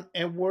you want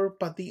Edward,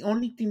 but the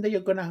only thing that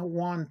you're going to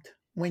want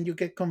when you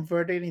get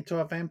converted into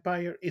a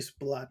vampire is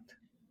blood.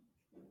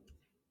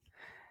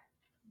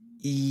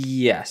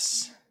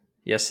 Yes.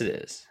 Yes, it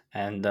is.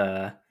 And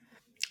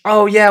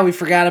oh yeah, we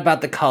forgot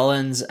about the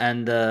Cullens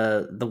and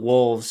the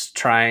wolves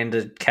trying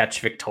to catch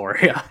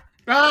Victoria.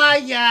 Ah,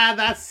 yeah,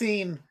 that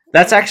scene.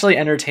 That's actually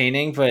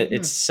entertaining, but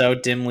it's Mhm. so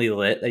dimly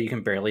lit that you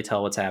can barely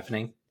tell what's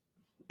happening.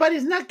 But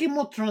it's not Game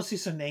of Thrones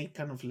season 8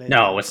 kind of lit.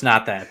 No, it's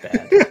not that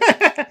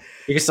bad.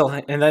 You can still,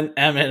 and then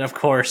Emmett, of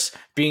course,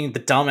 being the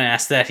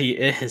dumbass that he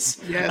is,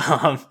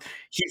 Yes.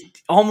 he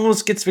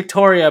almost gets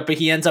Victoria, but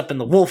he ends up in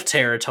the wolf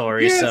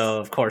territory. Yes. So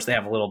of course they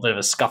have a little bit of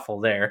a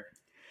scuffle there,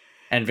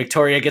 and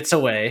Victoria gets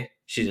away.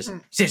 She just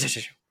Mhm.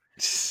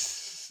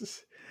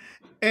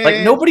 like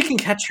And nobody can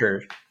catch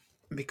her.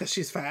 because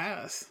she's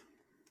fast.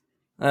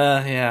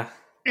 Yeah.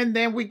 And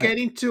then we get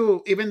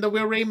into, even though we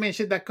already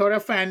mentioned that Cora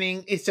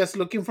Fanning is just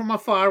looking from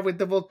afar with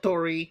the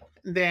Volturi.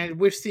 Then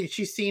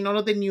she's seen all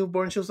of the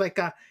newborns. She was like,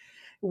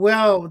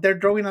 well, they're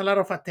drawing a lot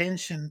of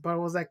attention, but it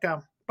was like,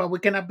 but we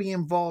cannot be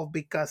involved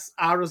because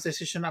Arrow's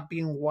decision are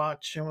being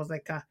watched. And it was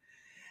like,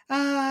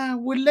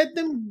 we let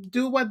them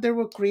do what they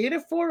were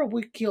created for, or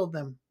we kill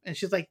them. And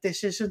she's like,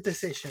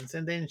 decisions.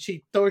 And then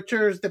she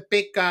tortures the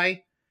big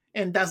guy,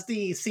 and that's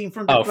the scene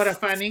from Oh, Dakota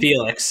Fanning.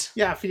 Felix,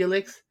 Yeah,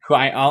 Felix. who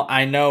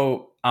I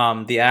know,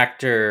 the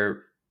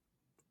actor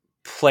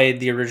played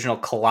the original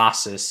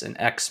Colossus in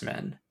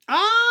X-Men.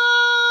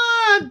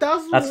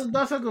 That's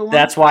That's a good one.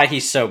 that's why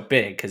he's so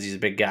big, because he's a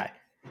big guy.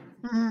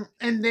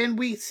 And then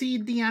we see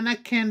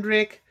Deanna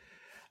Kendrick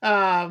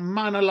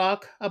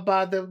monologue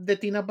about the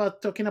thing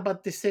about talking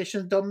about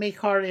decisions. Don't make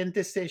hard end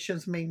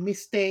decisions, make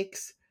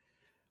mistakes.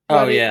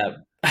 Oh But it, yeah,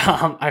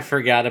 I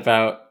forgot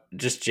about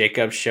just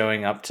Jacob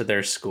showing up to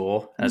their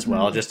school as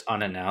well, mhm, just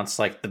unannounced,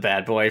 like the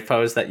bad boy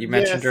pose that you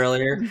mentioned yes.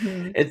 earlier.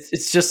 Mhm.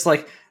 It's just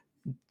like,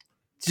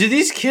 do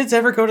these kids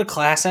ever go to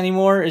class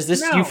anymore? Is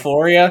this No.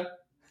 Euphoria?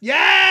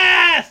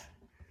 Yes.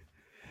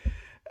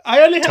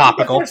 I only have seen the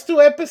Topical. first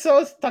 2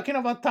 episodes talking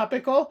about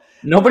topical.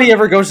 Nobody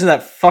ever goes to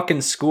that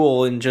fucking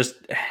school and just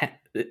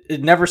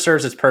it never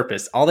serves its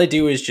purpose. All they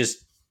do is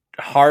just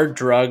hard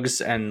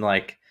drugs and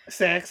like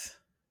Sex.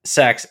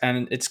 sex,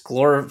 and it's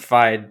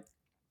glorified.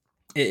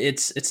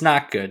 It's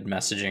not good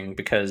messaging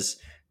because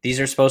these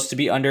are supposed to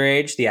be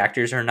underage. The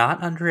actors are not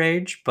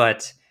underage,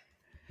 but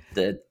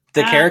the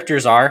Uh,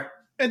 characters are.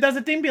 and that's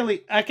the thing,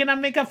 Billy. I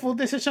cannot make a full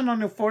decision on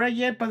Euphoria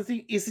yet, but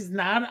is it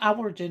not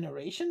our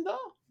generation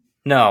though?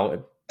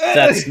 No,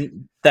 that's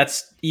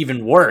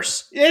even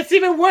worse. It's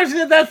even worse.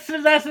 That's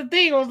the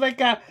thing. I was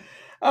like,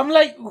 I'm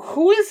like,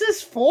 who is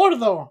this for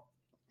though?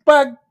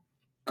 But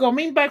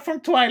coming back from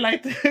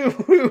Twilight,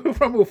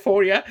 from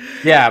Euphoria,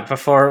 Yeah,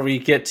 before we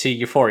get to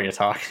Euphoria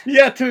talk.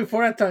 yeah, to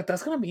Euphoria,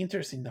 that's gonna be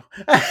interesting though.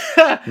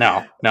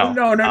 No, no, no.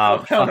 no, no,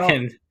 hell no.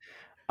 Fucking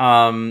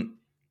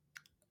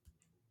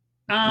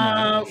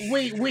no.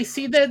 We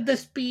see the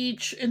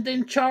speech, and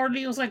then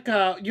Charlie was like,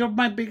 "You're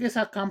my biggest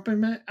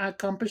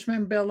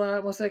accomplishment, Bella." I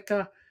was like,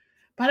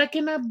 "But I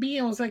cannot be."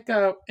 I was like,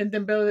 and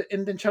then Bella,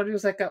 and then Charlie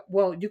was like,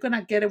 "Well, you're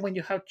gonna get it when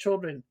you have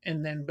children."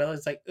 And then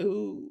Bella's like,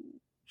 "Ooh,"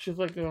 she's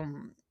like,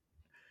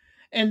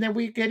 And then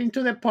we get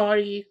into the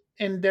party,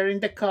 and they're in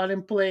the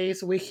Cullen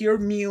place. We hear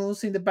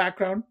Muse in the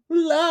background.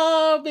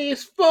 Love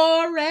is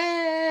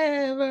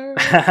forever.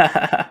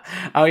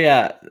 Oh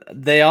yeah,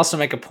 they also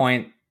make a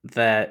point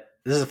that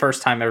this is the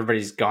first time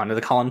everybody's gone to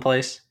the Cullen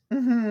place.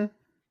 Mm-hmm.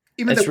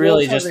 Even It's the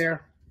really wolves are just,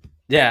 there.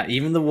 yeah,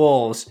 even the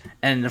wolves,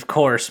 and of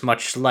course,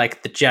 much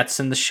like the Jets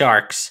and the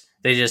Sharks,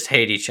 they just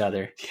hate each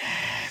other.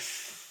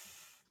 Yes.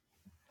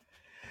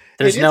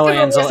 There's It is no kind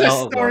of Ansel West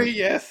Side Story, Elgort.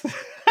 yes.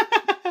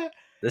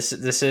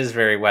 This is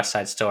very West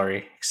Side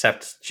Story,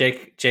 except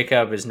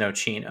Jacob is no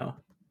Chino.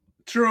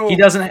 True. He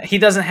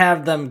doesn't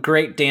have them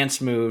great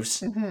dance moves.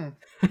 Hmm.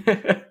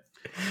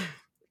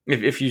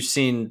 If you've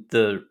seen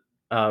the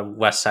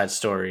West Side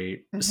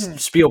Story, Hmm.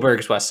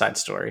 Spielberg's West Side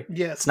Story, it's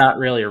Yes. not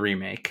really a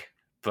remake,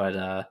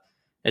 but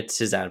it's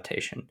his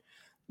adaptation.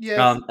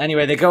 Yes.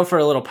 Anyway, they go for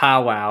a little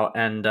powwow,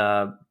 and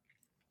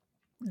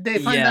They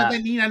find out yeah,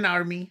 they need an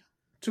army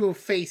to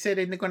face it,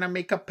 and they're gonna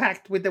make a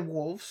pact with the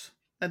wolves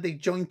that they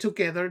join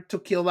together to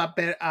kill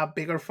a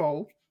bigger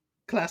foe.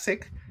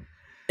 Classic.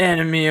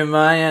 enemy of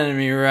my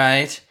enemy,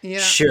 right? Yeah.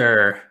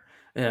 Sure.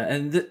 Yeah,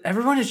 and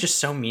everyone is just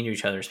so mean to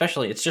each other.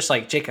 Especially, it's just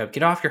like Jacob,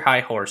 get off your high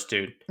horse,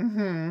 dude.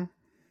 Hmm.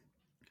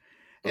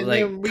 And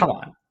Like, then come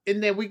we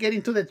on. get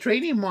into the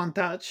training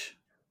montage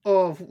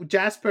of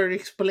Jasper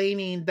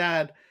explaining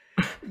that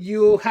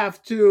you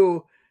have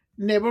to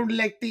never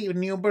let the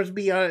newborns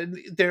be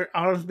their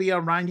arms be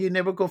around you.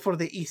 Never go for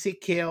the easy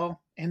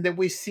kill. And then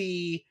we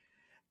see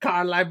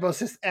Carlisle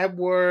versus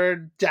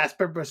Edward,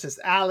 Jasper versus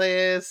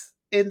Alice,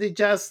 and they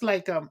just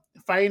like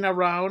fighting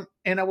around.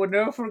 And I will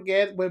never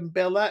forget when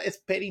Bella is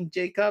petting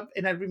Jacob,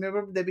 and I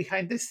remember the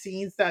behind the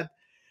scenes that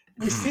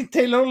we see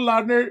Taylor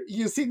Lautner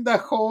using the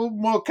whole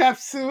mocap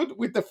suit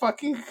with the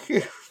fucking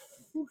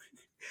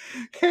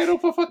head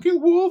of a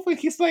fucking wolf, and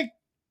he's like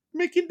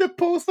making the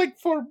pose like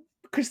for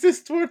Kristen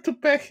Stewart to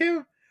pet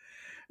him.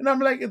 And I'm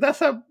like,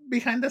 that's a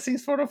behind the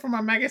scenes photo from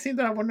a magazine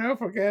that I will never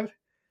forget.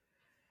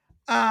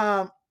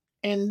 Um,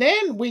 and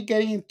then we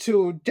get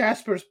into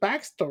Jasper's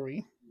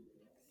backstory.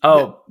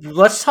 Oh,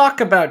 let's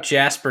talk about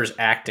Jasper's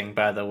acting,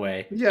 by the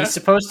way. He's Yeah.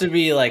 supposed to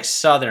be like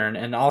Southern,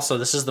 and also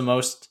this is the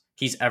most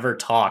he's ever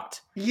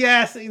talked.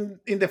 Yes, in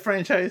the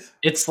franchise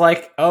It's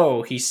like,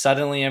 oh, he's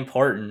suddenly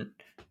important.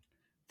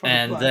 for the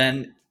And plot.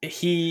 then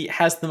he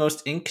has the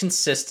most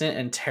inconsistent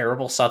and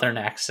terrible Southern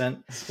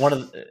accent.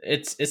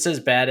 It's as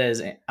bad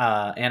as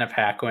Anna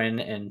Paquin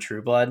in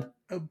True Blood.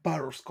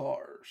 Battle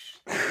scars.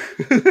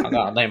 I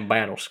got them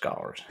battle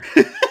scars.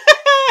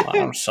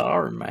 I'm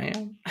sorry,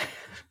 man.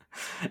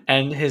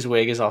 And his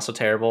wig is also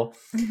terrible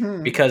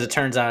Mhm, because it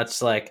turns out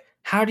it's like,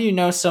 how do you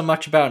know so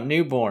much about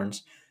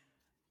newborns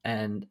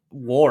and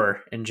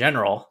war in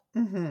general?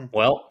 mhm.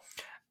 Well,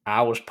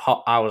 I was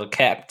a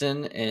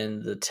captain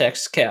in the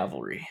Texas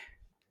Cavalry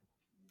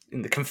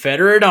in the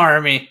Confederate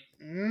Army.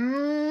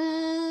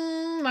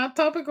 Not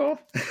topical.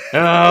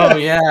 Oh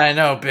yeah, I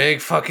know,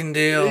 big fucking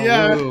deal.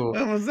 Yeah, Woo.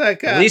 that was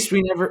like At least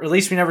we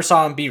never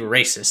saw him be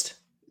racist.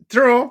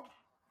 true.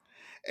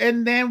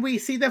 And then we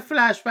see the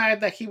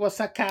flashback that he was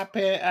a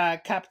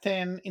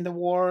captain in the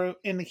war,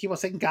 and he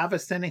was in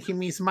Galveston, and he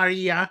meets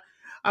Maria.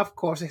 Of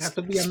course, it has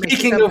to be a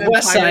Speaking Mexican of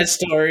West vampire. Side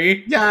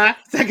Story, Yeah,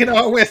 second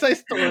of West Side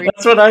Story.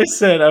 that's what I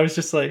said. I was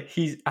just like,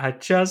 I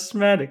just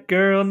met a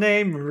girl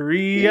named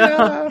Maria,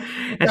 Yeah,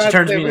 and she God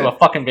turns me damn into it. a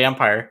fucking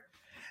vampire.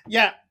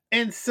 Yeah,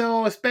 and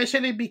so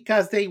especially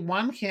because they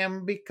want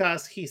him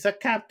because he's a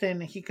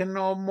captain, he can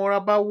know more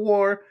about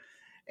war.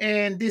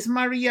 And this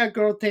Maria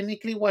girl,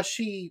 technically, what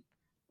she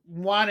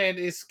wanted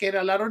is get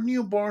a lot of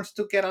newborns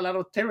to get a lot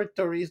of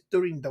territories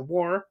during the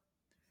war.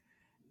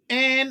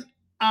 And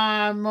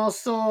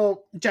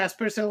also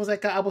Jasper said was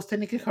like I was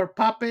technically her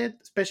puppet,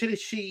 especially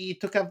she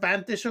took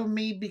advantage of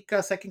me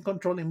because I can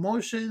control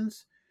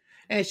emotions.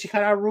 And she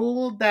had a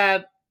rule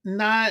that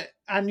not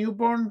a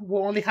newborn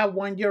will only have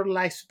 1 year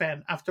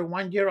lifespan. After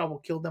 1 year, I will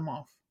kill them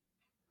off.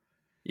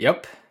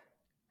 Yep.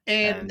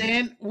 And And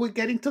then we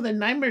get into the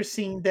nightmare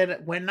scene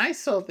that when I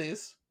saw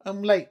this,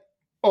 I'm like,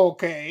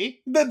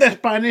 okay. The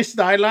Spanish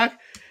dialogue,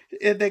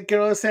 the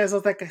girl says,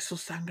 like, es su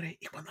sangre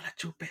y cuando la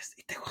chupes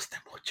y te guste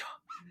mucho.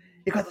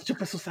 Y cuando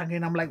chupes su sangre,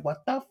 and I'm like,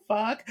 what the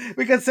fuck?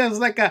 Because it sounds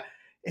like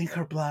in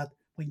her blood,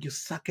 when you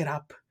suck it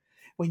up,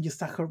 when you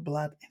suck her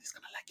blood, and it's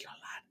gonna like you a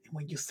lot. And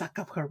when you suck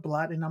up her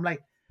blood, and I'm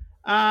like,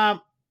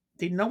 um,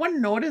 did no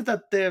one notice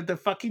that the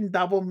fucking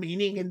double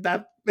meaning in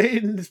that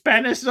in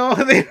Spanish? So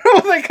they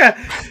were like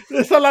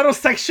there's a lot of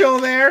sexual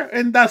there,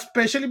 and that's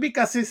especially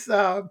because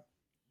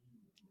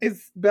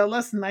it's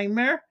Bella's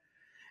nightmare,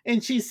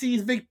 and she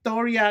sees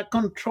Victoria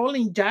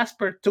controlling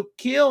Jasper to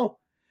kill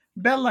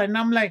Bella, and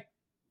I'm like,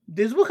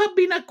 this would have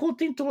been a cool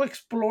thing to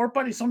explore,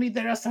 but it's only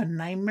there as a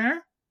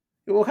nightmare.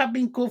 It would have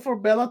been cool for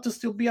Bella to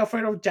still be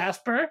afraid of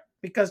Jasper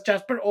because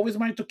Jasper always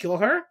wanted to kill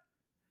her,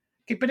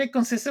 keeping it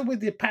consistent with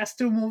the past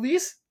two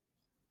movies.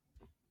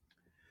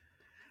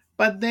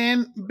 But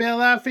then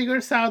Bella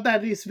figures out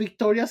that it's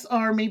Victoria's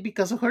army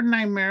because of her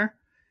nightmare,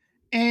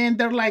 and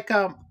they're like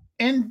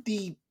and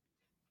the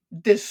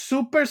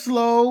super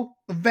slow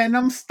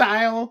Venom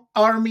style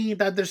army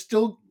that they're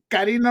still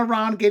getting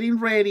around, getting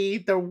ready.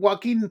 They're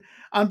walking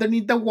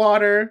underneath the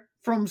water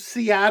from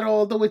Seattle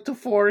all the way to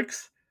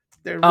Forks.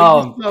 They're really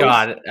oh slow.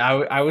 god,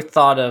 I would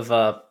thought of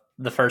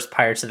the first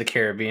Pirates of the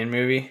Caribbean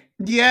movie.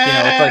 You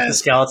know, with like the Yes.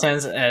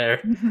 skeletons.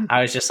 Mhm.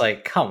 I was just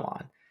like, come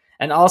on.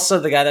 And also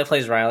the guy that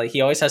plays Riley,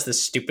 he always has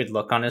this stupid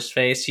look on his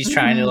face. He's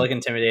trying to Mhm. look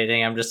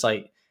intimidating. I'm just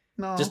like,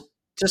 just No.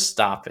 just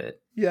stop it.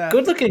 Yeah.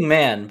 Good looking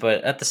man,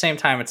 but at the same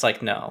time, it's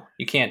like, no,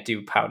 you can't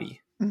do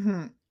pouty.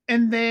 Hmm.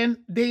 And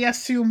then they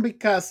assume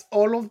because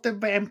all of the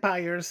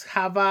vampires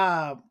have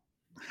a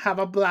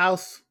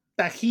blouse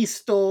that he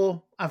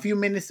stole a few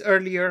minutes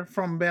earlier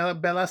from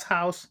Bella's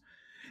house.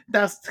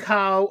 That's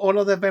how all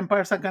of the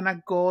vampires are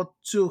gonna go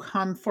to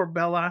hunt for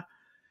Bella.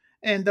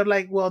 And they're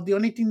like, well, the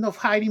only thing of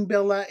hiding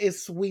Bella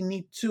is we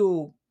need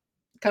to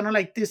kind of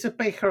like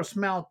dissipate her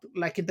smell,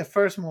 like in the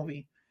first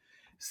movie.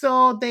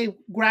 So they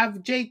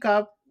grab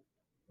Jacob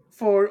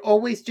for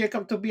always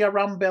Jacob to be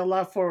around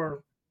Bella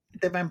for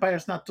the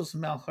vampires not to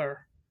smell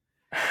her.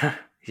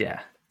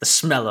 Yeah, the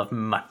smell of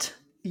mutt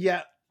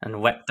Yeah.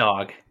 and wet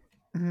dog.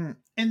 Mhm.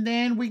 And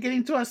then we get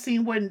into a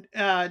scene when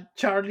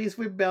Charlie's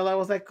with Bella. I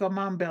was like, come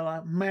on,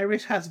 Bella,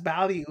 marriage has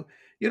value.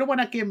 You don't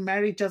want to get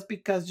married just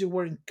because you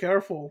weren't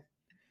careful.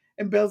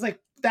 And Bella's like,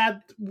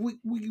 that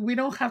we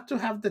don't have to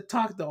have the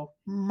talk though.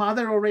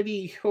 Mother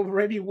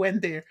already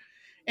went there.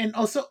 And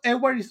also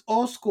Edward is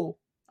old school.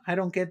 I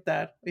don't get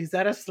that. Is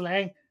that a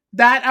slang?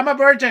 That I'm a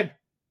virgin.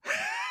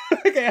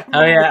 Okay,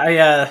 Oh yeah,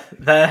 yeah.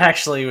 That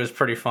actually was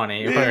pretty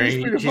funny. it Where was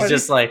pretty he's funny.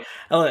 just like,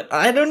 "Oh,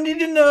 I don't need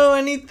to know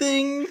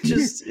anything."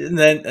 Just and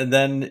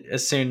then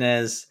as soon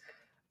as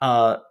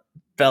uh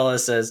Bella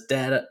says,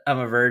 "Dad, I'm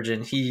a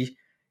virgin," he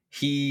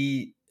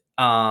He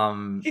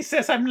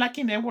says I'm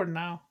liking Edward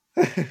now.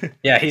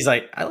 yeah, he's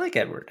like, "I like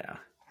Edward now."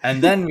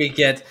 And then we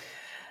get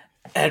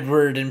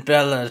Edward and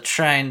Bella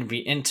trying to be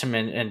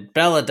intimate, and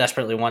Bella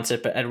desperately wants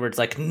it, but Edward's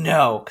like,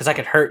 "No, because I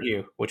could hurt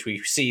you," which we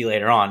see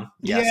later on.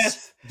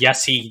 Yes.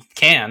 Yes, he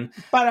can.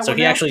 But I So will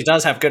he never, actually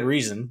does have good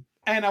reason.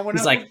 and I will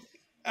He's never, like,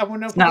 I will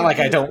never it's not forget like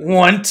I this. don't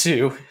want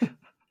to.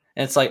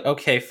 And it's like,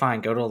 okay,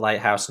 fine, go to a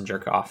lighthouse and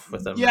jerk off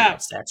with a Yeah.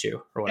 mermaid statue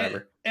or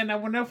whatever. And I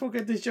will never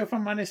forget this joke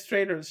from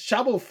Administrators.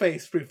 Shovel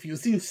face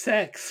refusing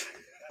sex.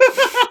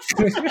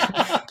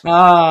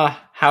 How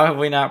have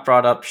we not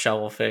brought up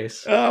Shovel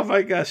Face? Oh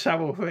my gosh,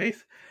 Shovel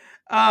face.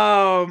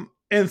 And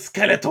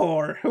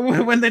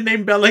Skeletor when they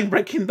named Bella in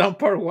Breaking Down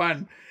Part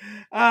 1.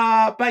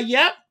 But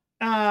yeah,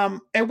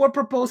 Edward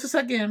proposes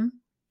again.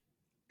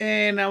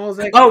 And I was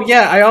like, Oh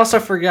yeah, I also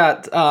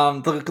forgot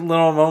the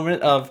little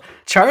moment of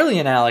Charlie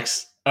and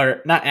Alex,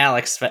 or not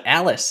Alex, but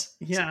Alice,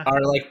 yeah.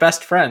 are like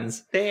best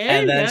friends. There,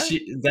 And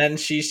then yeah.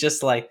 she's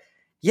just like,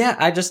 yeah,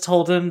 I just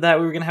told him that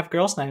we were gonna have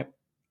girls' night,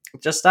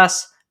 just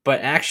us.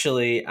 But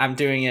actually, I'm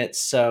doing it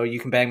so you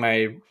can bang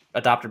my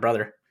adopted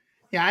brother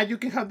Yeah, you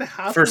can have the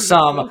house for for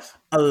some yourself.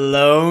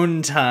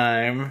 alone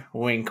time.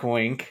 Wink,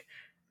 wink.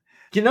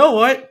 You know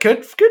what?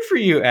 Good for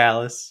you,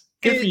 Alice.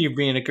 Good for And, you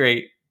being a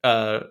great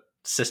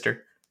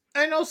sister.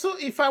 and also,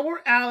 if I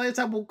were Alex,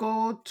 I would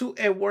go to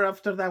Edward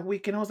after that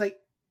weekend. I was like,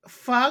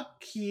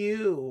 fuck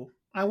you.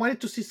 I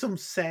wanted to see some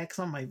sex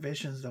on my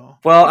visions, though.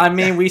 Well, I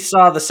mean, we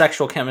saw the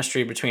sexual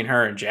chemistry between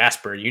her and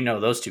Jasper. You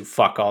know, those two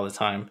fuck all the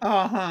time.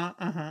 Uh huh,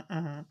 uh huh,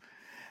 uh huh.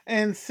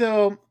 And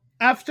so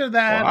after Well,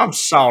 that, I'm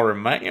sorry,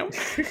 ma'am.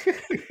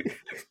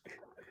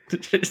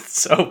 It's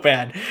so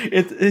bad.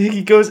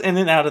 He goes in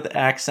and out of the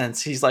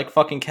accents. He's like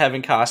fucking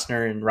Kevin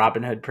Costner in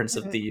Robin Hood, Prince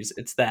of Thieves.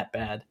 It's that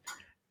bad.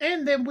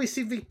 and then we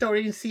see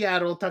Victoria in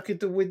Seattle talking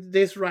to with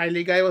this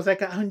Riley guy. Was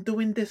like, I'm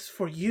doing this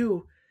for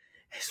you.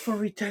 It's for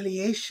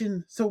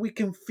retaliation, so we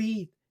can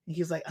feed. And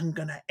he's like, I'm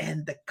gonna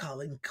end the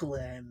Cullen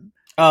clan.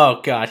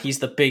 Oh god, he's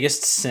the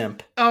biggest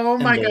simp Oh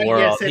in my the god,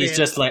 world. yes, it He's is.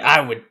 just like,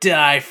 I would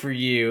die for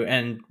you,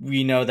 and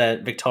we know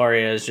that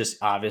Victoria is just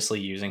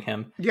obviously using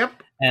him. Yep.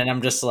 And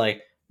I'm just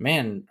like,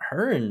 man,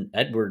 her and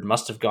Edward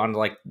must have gone to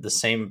like the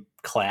same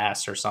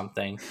class or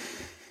something.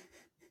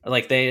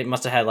 Like they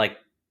must have had like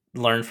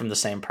learned from the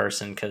same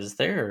person because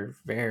they're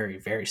very,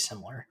 very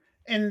similar.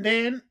 And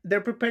then they're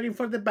preparing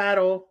for the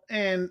battle,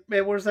 and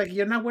Edward's like,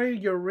 "You're not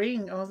wearing your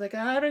ring." I was like,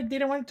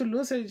 didn't want to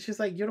lose it." She's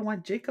like, "You don't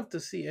want Jacob to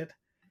see it."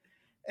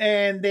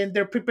 And then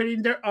they're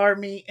preparing their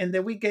army, and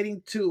then we get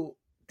into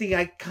the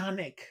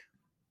iconic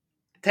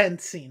tent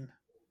scene.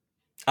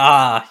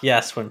 Ah,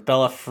 yes, when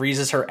Bella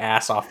freezes her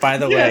ass off. By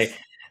the way, Yes,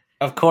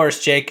 of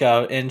course,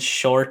 Jacob in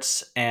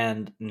shorts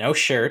and no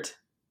shirt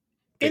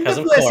in the because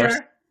of course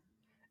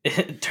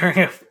blizzard.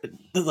 during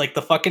like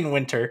the fucking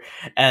winter,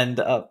 and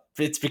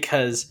it's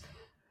because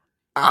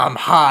I'm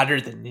hotter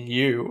than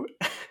you.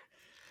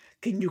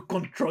 Can you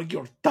control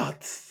your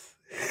thoughts?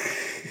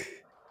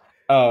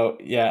 Oh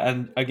yeah,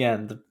 and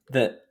again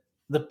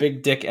the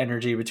big dick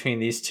energy between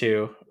these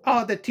two.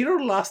 Oh, the theater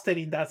lost it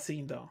in that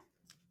scene, though.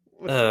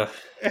 Ugh,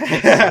 it's so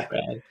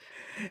bad.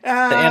 The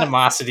uh,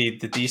 animosity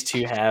that these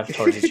two have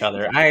towards each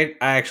other, I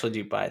actually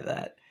do buy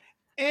that.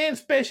 and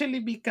especially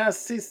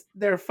because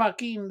they're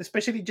fucking.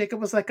 Especially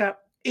Jacob was like,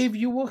 "If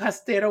you would have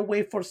stayed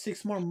away for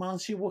 6 more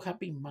months, she would have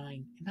been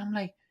mine." And I'm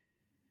like,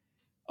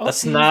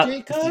 That's "Okay, not.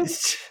 Jacob."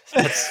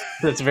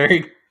 That's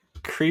very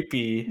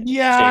creepy,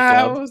 Yeah,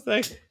 I Jacob. was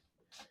like,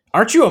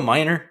 Aren't you a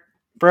minor,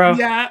 bro?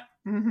 yeah.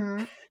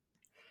 Mm-hmm.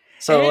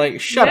 So And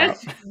like, shut up.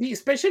 yes,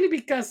 especially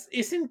because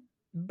isn't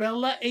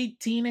Bella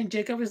 18 and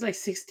Jacob is like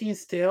 16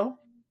 still,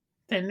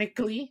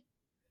 technically?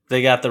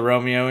 They got the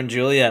Romeo and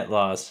Juliet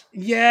laws.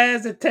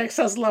 Yes, the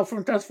Texas law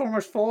from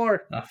Transformers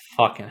 4. Oh,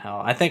 fucking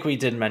hell! I think we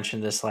did mention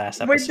this last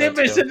We did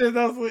episode too. mention it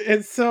also.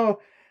 And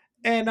so,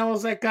 and I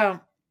was like,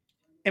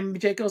 and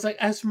Jacob was like,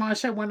 as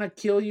much I want to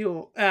kill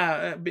you.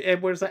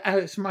 Edward's like,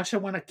 as much I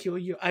want to kill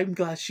you. I'm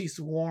glad she's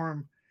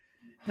warm.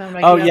 And I'm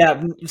like, Oh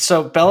yeah,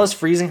 so Bella's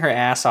freezing her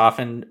ass off,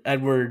 and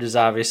Edward is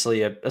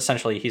obviously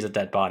essentially he's a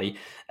dead body,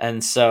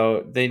 and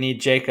so they need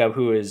Jacob,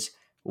 who is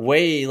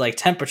way like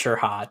temperature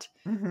hot,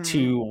 mhm,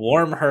 to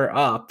warm her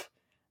up,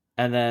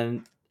 and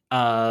then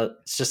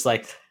it's just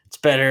like it's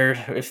better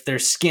if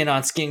there's skin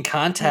on skin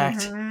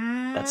contact.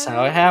 That's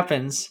how it mhm.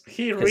 happens,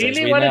 He because as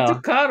really we wanted to know,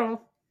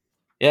 cuddle.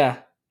 yeah,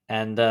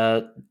 and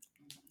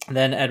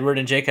then Edward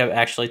and Jacob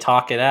actually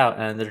talk it out,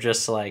 and they're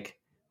just like,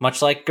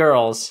 much like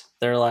girls,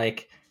 they're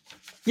like,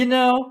 you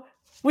know,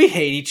 we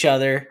hate each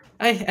other.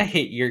 I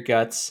hate your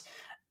guts,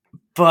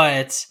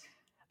 but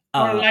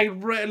Or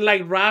uh,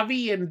 like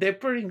Ravi and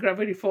Dipper in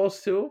Gravity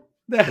Falls too.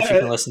 which you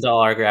can listen to all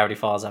our Gravity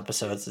Falls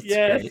episodes. It's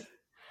Yes.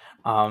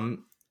 great.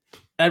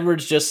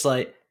 Edward's just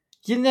like,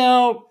 you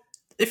know,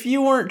 if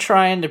you weren't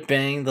trying to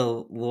bang the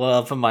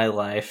love of my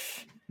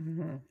life,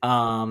 Mhm,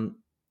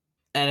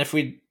 and if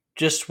we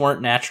just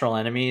weren't natural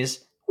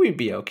enemies, we'd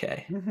be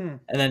okay. mhm.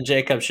 And then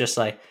Jacob's just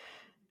like,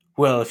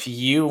 well, if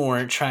you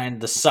weren't trying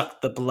to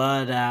suck the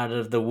blood out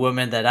of the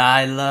woman that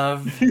I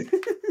love,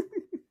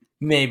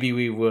 maybe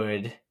we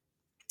would.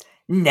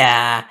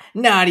 Nah,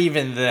 not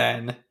even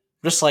then.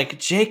 Just like,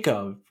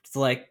 Jacob,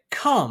 like,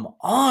 come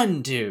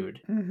on,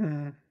 dude.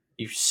 Mhm.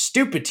 You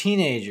stupid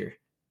teenager.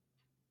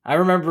 I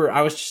remember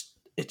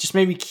it just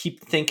made me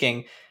keep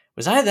thinking,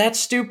 was I that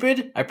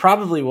stupid? I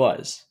probably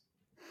was.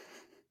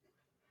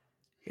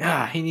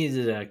 Yeah, he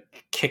needed a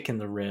kick in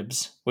the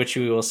ribs, which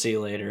we will see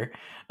later.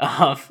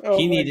 Oh my god.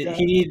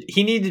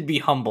 He needed to be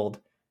humbled,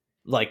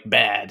 like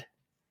bad.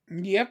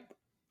 Yep.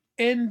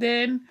 And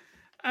then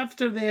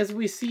after this,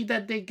 we see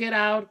that they get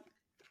out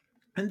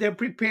and they're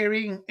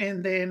preparing,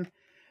 and then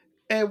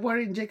Edward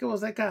and Jacob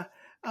was like,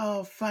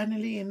 "Oh,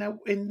 finally!" And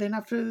then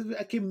after this,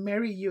 I can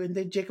marry you. And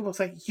then Jacob was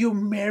like, "You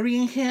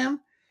marrying him?"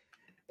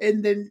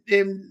 And then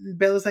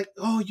Bella's like,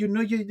 "Oh,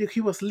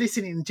 he was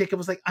listening." And Jacob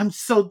was like, "I'm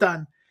so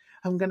done.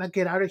 I'm gonna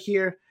get out of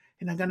here,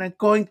 and I'm gonna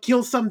go and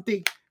kill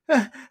something."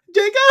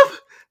 Jacob,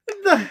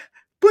 no,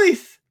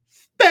 please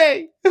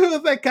stay. It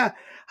was like,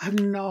 I'm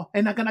no,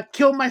 and I'm gonna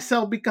kill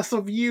myself because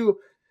of you,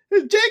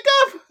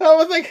 Jacob. I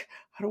was like,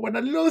 I don't want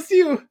to lose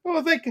you. I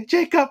was like,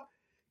 Jacob,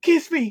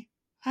 kiss me.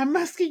 I'm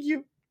asking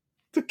you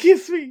to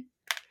kiss me.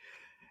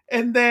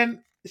 And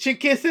then she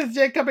kisses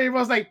Jacob, and he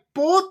was like,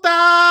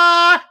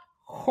 "Puta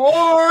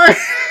whore!"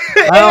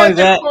 Not only And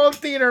the that, whole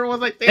theater was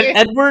like, and "Eh."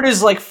 Edward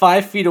is like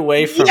 5 feet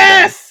away from them.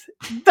 Yes,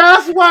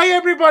 that's why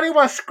everybody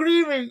was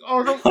screaming. I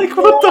was like, Like,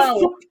 what the wow.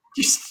 fuck?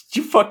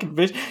 You fucking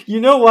bitch.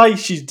 You know why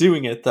she's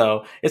doing it,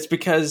 though? It's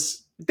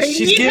because They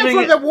she's need him giving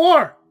for it. the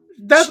war.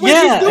 That's why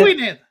she's Yeah, and doing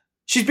it.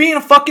 she's being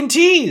a fucking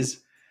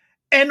tease.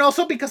 And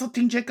also because of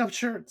Team Jacob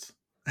shirts.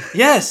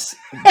 Yes,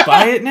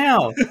 buy it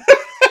now.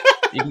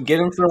 You can get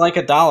them for like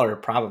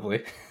 $1,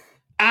 probably.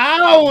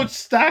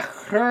 Ouch, that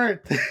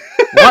hurt.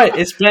 What?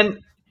 It's been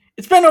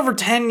over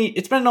 10.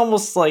 It's been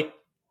almost like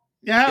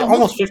Yeah,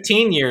 almost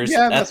 15 years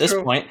yeah, at that's this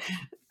true. point.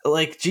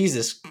 Like,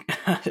 Jesus,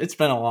 it's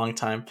been a long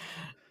time.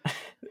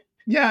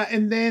 Yeah,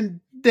 and then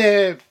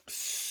the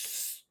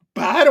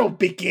battle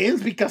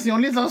begins because he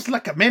only lost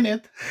like a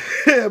minute.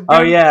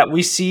 Oh yeah,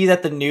 we see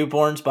that the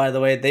newborns, by the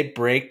way, they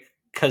break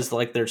because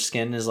like their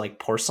skin is like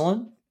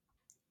porcelain.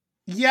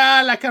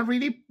 Yeah, like a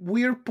really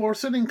weird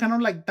porcelain kind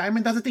of like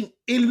diamond. That's the thing.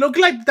 It looked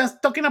like, that's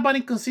talking about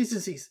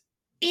inconsistencies.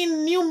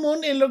 In New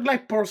Moon, it looked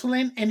like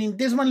porcelain, and in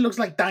this one, it looks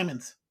like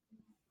diamonds.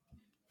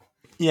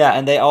 Yeah,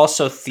 and they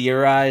also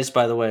theorize,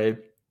 by the way,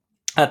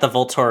 that the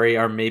Volturi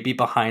are maybe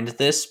behind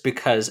this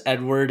because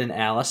Edward and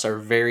Alice are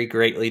very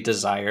greatly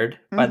desired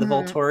by the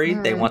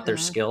Volturi. They want their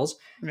skills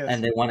Yes.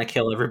 and they want to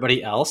kill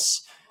everybody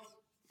else.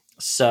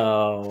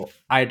 So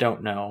I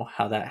don't know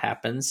how that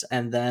happens.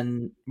 And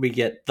then we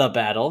get the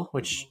battle,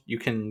 which you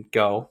can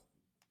go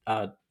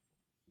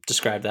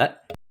describe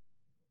that.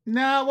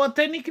 No, well,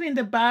 technically in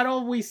the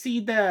battle, we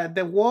see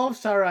the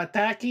wolves are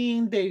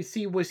attacking. We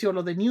see all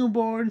of the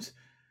newborns.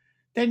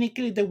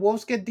 Technically, the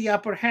wolves get the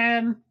upper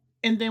hand,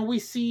 and then we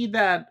see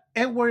that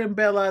Edward and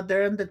Bella,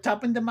 they're in the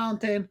top of the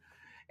mountain,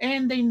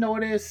 and they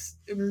notice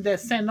the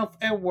scent of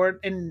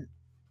Edward, and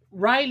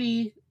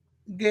Riley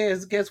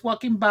gets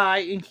walking by,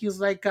 and he's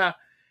like,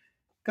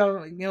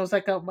 it's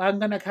like, I'm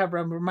gonna have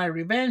my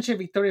revenge. And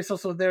Victoria's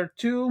also there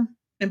too,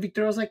 and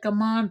Victoria's like,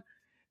 come on,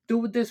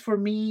 do this for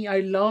me. I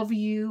love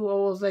you. I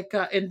was like,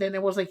 and then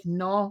it was like,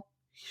 no,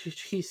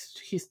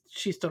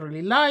 she's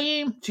totally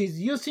lying. She's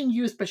using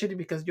you, especially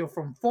because you're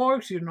from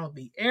Forks, you know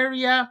the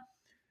area.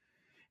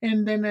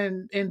 And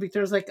then and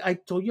Victor's like, I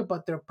told you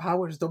about their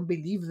powers. Don't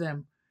believe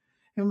them.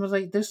 And was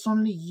like, there's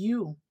only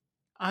you.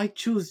 I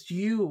choose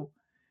you.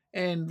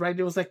 And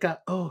Ryder was like,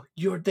 oh,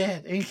 you're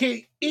dead. And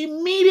he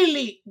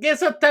immediately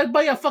gets attacked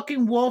by a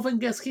fucking wolf and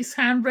gets his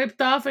hand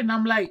ripped off. And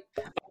I'm like,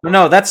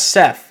 No, that's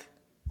Seth.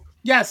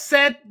 yeah,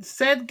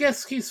 Seth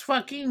gets his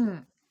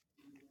fucking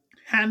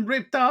hand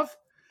ripped off.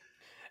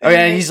 Oh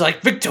yeah, and he's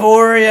like,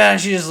 Victoria. And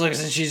she just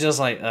looks and she's just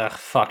like, ugh,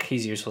 fuck,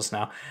 he's useless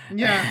now.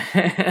 Yeah.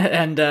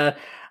 And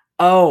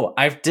Oh,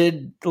 I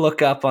did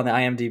look up on the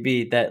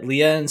IMDb that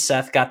Leah and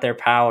Seth got their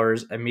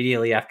powers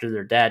immediately after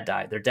their dad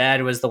died. Their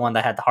dad was the one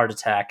that had the heart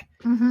attack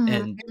Mm-hmm.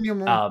 in New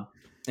Moon. uh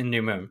in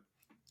New Moon.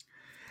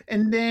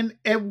 And then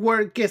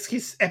Edward gets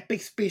his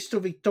epic speech to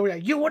Victoria.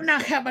 You will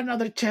not have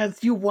another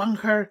chance. You want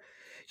her.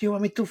 You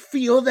want me to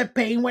feel the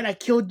pain when I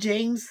killed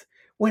James?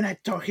 When I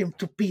tore him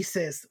to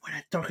pieces. When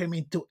I tore him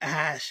into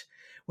ash.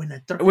 When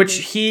I tore him Which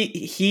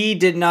in... he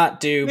did not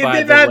do, He by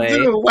did the not way.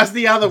 do. What's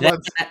the other That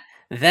ones?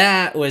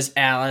 that was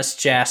Alice,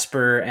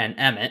 Jasper, and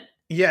Emmett.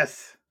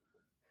 Yes.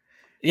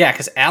 Yeah,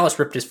 because Alice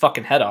ripped his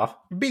fucking head off.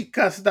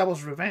 Because that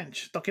was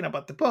revenge. Talking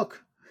about the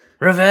book.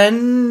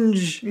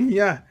 Revenge.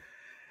 Yeah.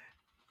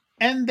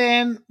 And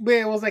then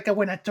it was like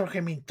when I tore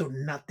him into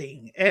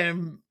nothing.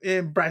 And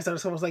Bryce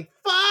Dallas was like,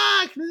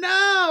 fuck,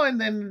 no. And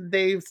then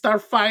they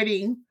start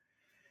fighting.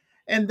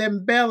 And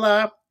then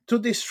Bella, to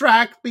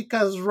distract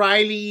because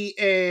Riley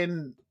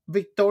and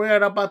Victoria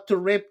are about to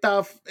rip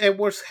off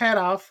Edward's head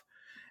off.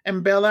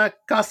 And Bella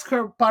cuts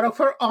her part of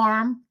her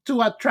arm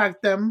to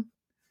attract them.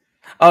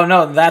 Oh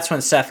no, that's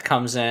when Seth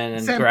comes in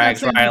and Seth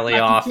drags comes in Riley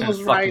and off and kills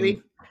fucking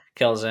Riley.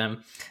 kills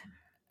him.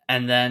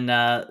 And then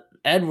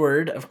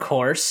Edward, of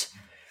course,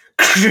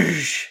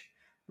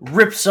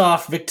 rips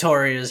off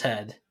Victoria's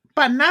head.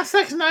 But not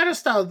Zack Snyder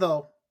style,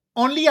 though.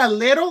 Only a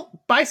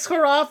little, bites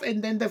her off,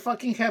 and then the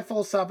fucking head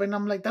falls off. And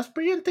I'm like, that's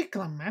pretty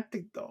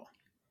anticlimactic, though.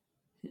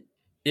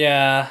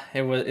 Yeah,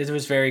 it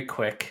was very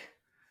quick.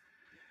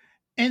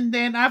 And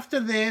then after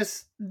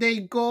this, they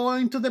go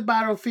into the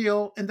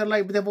battlefield, and they're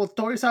like, the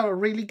Voltores are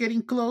really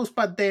getting close.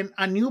 But then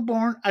a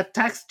newborn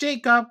attacks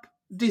Jacob,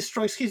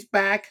 destroys his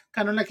back,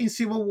 kind of like in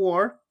Civil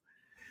War.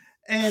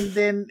 And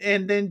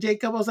then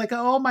Jacob was like,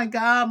 "Oh my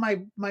god,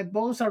 my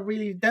bones are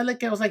really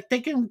delicate." I was like,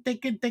 "Take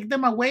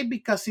them away,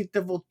 because if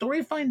the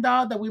Volturi find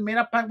out that we made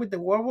a pact with the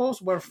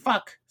werewolves, we're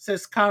fucked,"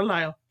 says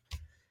Carlisle.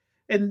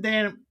 And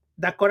then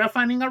Dakota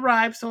Fanning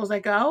arrives. So I was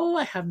like, "Oh,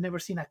 I have never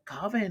seen a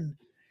coven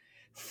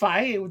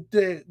fight,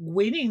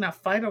 winning a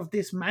fight of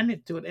this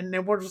magnitude." And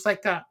then we're just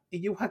like,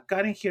 "You had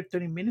gotten here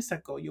 30 minutes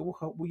ago. You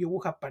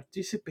would have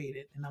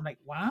participated." And I'm like,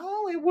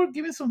 "Wow, we're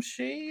giving some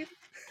shade."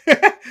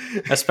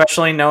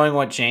 Especially knowing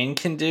what Jane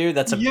can do,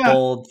 that's a Yeah.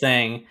 bold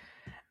thing.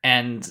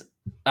 And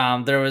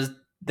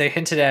they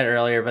hinted at it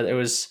earlier, but it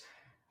was,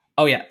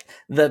 oh yeah,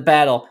 the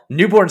battle.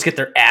 Newborns get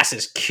their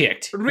asses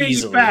kicked Really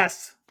easily.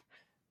 fast.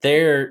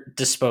 They're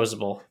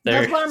disposable.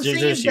 That's what I'm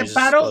saying. The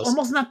battle,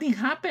 almost nothing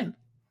happened.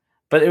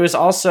 But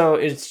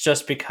it's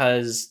just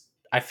because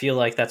I feel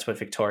like that's what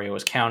Victoria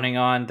was counting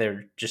on.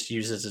 They're just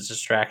used as a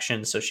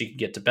distraction so she could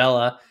get to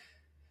Bella.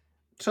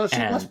 So she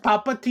was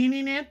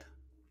Palpatining it?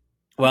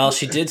 Well,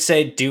 she did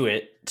say do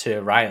it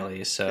to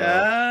Riley, so...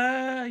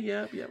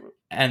 yeah.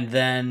 And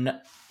then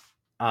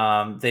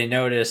they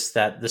notice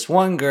that this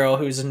one girl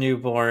who's a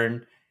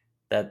newborn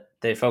that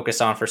they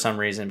focus on for some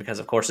reason, because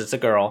of course it's a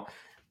girl.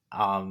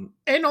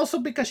 And also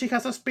because she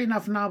has a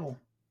spin-off novel.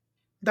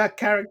 That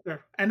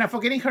character. And I'm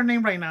forgetting her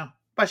name right now.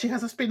 But she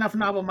has a spin-off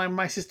novel.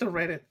 My sister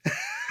read it.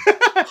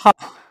 Huh.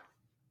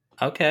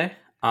 Okay.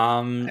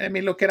 Let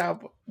me look it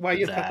up while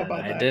you talk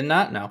about that. I did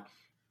not know.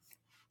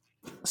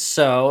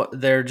 So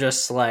they're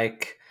just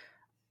like,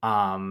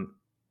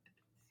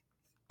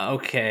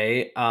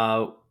 okay,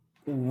 the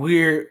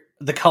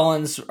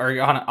Cullens are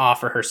gonna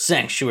offer her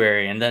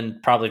sanctuary and then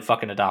probably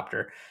fucking adopt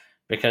her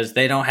because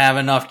they don't have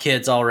enough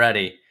kids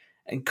already.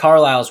 And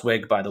Carlisle's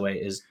wig, by the way,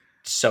 is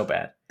so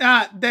bad.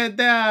 And then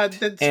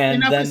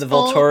the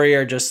Volturi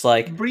are just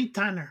like Bree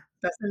Tanner.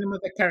 That's the name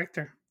of the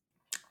character.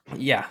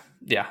 Yeah.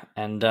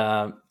 And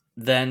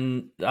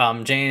then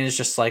Jane is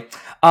just like,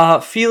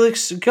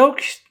 Felix, go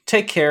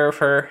take care of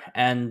her,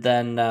 and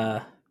then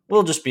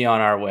we'll just be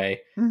on our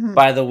way. Mm-hmm.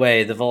 By the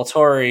way, the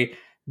Volturi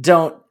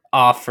don't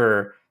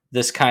offer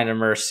this kind of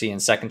mercy and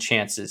second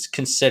chances.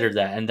 Consider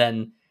that. And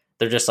then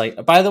they're just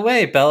like, by the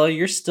way, Bella,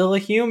 you're still a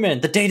human.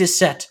 The date is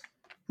set.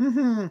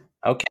 Mm-hmm.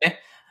 Okay.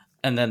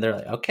 And then they're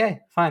like, okay,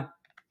 fine.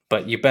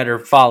 But you better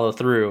follow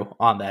through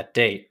on that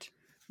date.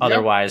 Yep.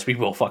 Otherwise, we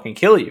will fucking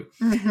kill you.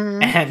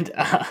 Mm-hmm. And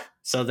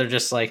so they're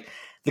just like,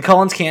 the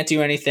Cullens can't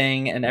do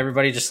anything, and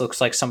everybody just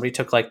looks like somebody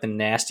took like the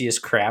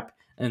nastiest crap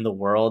in the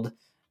world.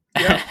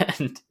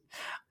 Yep.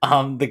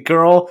 And the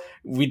girl,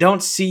 we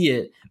don't see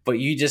it, but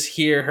you just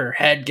hear her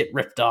head get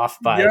ripped off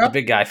by the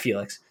big guy,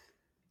 Felix.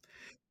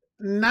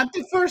 Not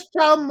the first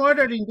child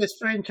murdered in this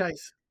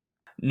franchise.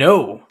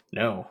 No.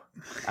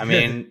 I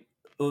mean,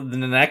 the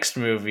next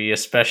movie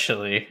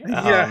especially.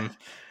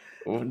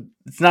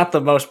 It's not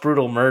the most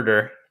brutal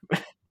murder.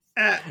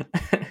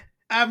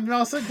 I'm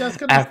also just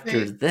going to say...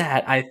 After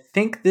that, I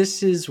think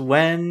this is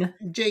when...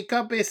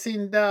 Jacob is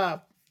in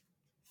the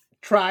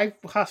tribe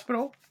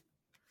hospital.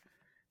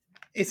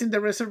 It's in the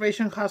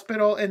reservation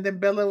hospital, and then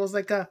Bella was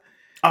like yeah.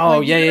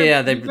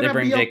 They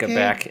bring Jacob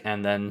back,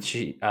 and then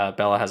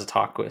Bella has a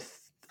talk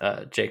with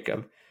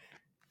Jacob,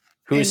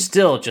 who is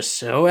still just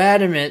so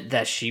adamant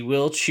that she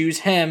will choose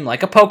him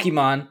like a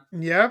Pokemon.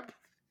 Yep.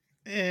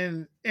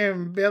 And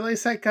Bella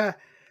is like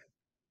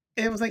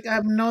it was like, I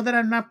know that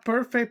I'm not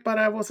perfect, but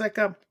I was like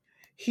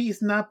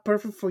he's not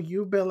perfect for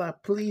you, Bella.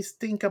 Please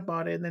think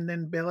about it. And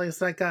then Bella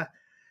is like,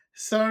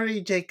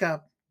 sorry,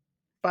 Jacob,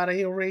 but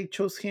I already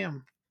chose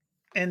him.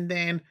 And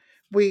then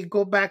we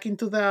go back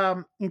into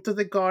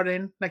the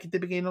garden, like at the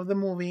beginning of the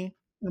movie.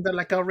 And they're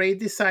like, I already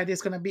decided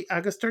it's gonna be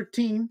August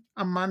 13th,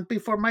 a month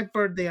before my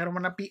birthday. I don't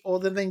wanna be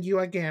older than you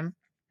again.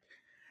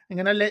 I'm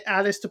gonna let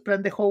Alice to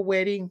plan the whole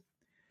wedding.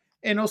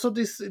 And also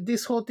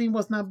this whole thing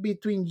was not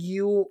between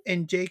you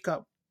and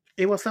Jacob.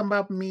 It was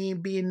about me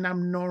being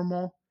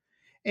abnormal,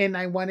 and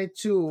I wanted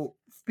to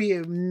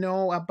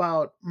know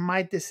about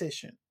my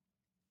decision.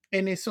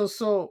 And it's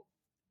also,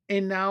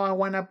 and now I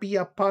wanna be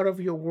a part of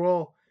your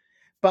world,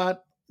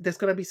 but there's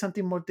gonna be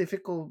something more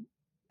difficult,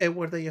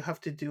 Edward, that you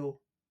have to do,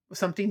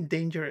 something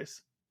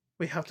dangerous.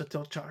 We have to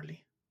tell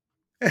Charlie,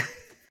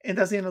 and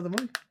that's the end of the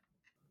movie.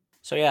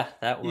 So yeah,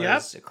 that Yep,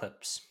 was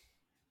Eclipse.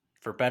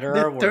 For better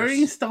the or third worse.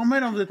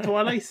 installment of the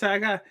Twilight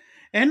Saga,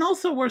 and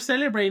also we're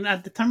celebrating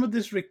at the time of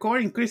this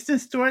recording. Kristen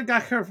Stewart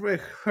got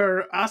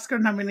her Oscar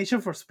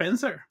nomination for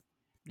Spencer.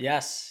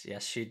 Yes,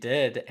 yes, she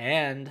did.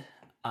 And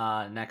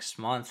next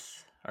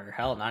month, or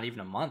hell, not even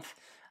a month,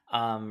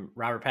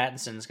 Robert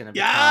Pattinson is going to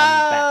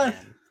become Yeah,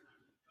 Batman.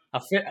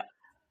 Offi-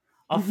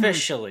 Mhm.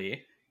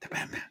 Officially, The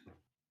Batman.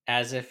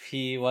 as if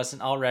he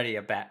wasn't already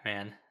a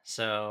Batman.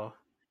 So,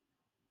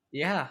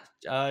 yeah.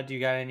 Do you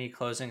got any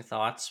closing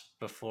thoughts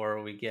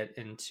before we get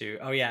into?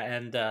 Oh, yeah.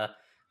 And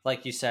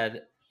like you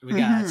said, we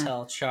got to Hmm.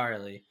 tell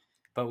Charlie,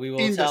 but we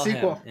will In the tell him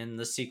sequel. in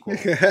the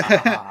sequel. Ha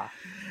ha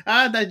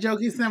ha. That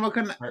joke is never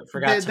gonna.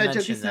 Forgot to That joke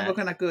mention is never that.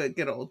 gonna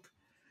get old.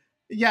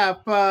 Yeah,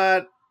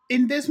 but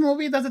in this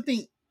movie, that's the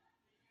thing.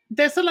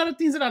 There's a lot of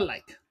things that I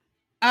like.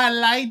 I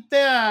like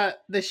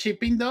the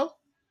shipping though,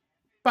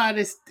 but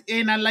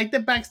and I like the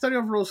backstory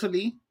of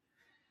Rosalie.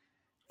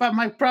 But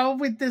my problem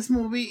with this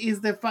movie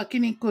is the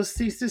fucking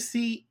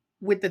inconsistency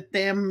with the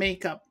damn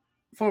makeup.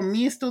 For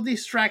me, it's too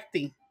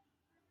distracting.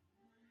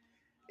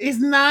 It's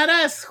not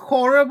as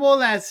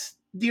horrible as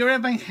Dear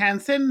Evan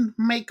Hansen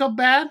makeup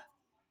bad,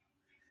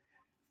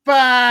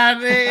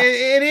 but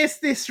it is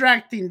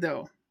distracting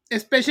though,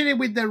 especially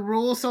with the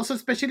rules. Also,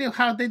 especially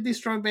how they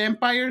destroy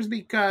vampires,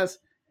 because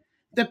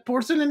the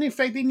porcelain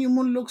effect in New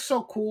Moon looks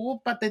so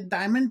cool, but the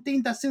diamond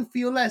thing doesn't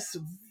feel as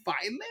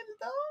violent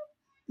though.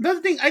 That's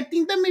the thing. I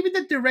think that maybe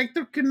the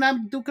director could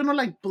not do kind of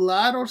like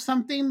blood or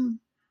something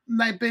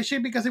like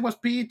Bishop because it was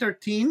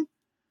PG-13.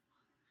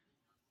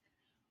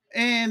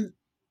 And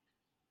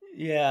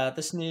Yeah,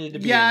 this needed to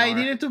be an yeah, it R.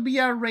 needed to be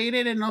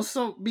R-rated, and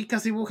also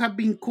because it would have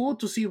been cool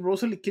to see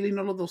Rosalie killing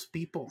all of those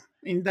people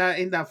in that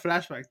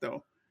flashback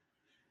though.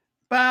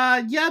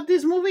 But yeah,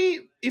 this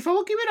movie, if I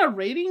would give it a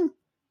rating,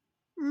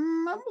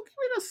 I would give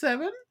it a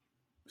 7.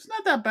 It's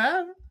not that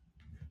bad.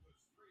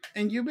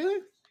 And you, Billy?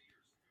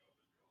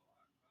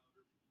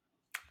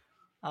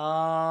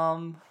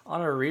 On a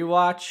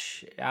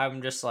rewatch,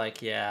 I'm just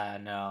like, yeah,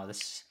 no,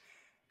 this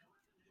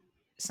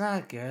it's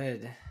not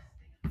good.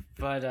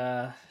 But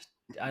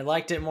I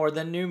liked it more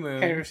than New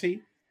Moon.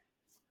 Heresy.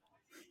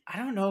 I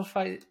don't know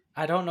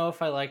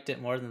if I liked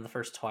it more than the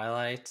first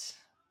Twilight.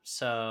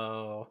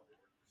 So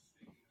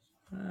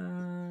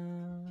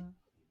uh,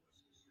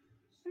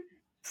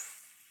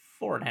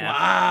 4.5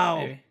 Wow.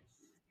 maybe.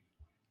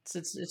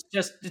 It's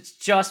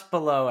just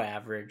below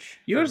average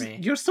for me.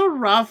 You're so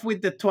rough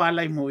with the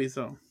Twilight movies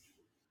though.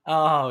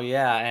 Oh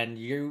yeah, and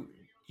you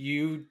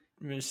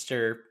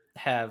Mister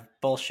have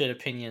bullshit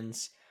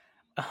opinions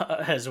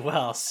as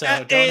well.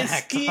 So don't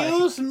act like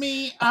Excuse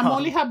me, I'm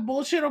only um have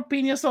bullshit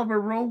opinions over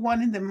Rogue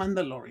One in The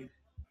Mandalorian.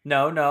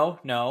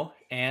 no,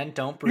 and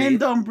don't And breathe.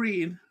 Don't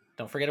Breathe.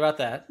 Don't forget about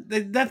that.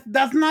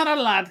 That's not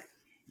a lot.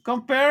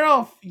 Compare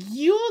of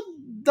you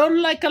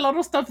don't like a lot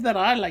of stuff that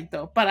I like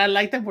though, but I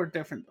like that we're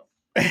different though.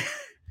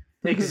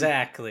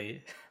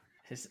 Exactly.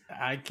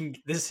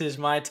 This is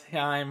my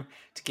time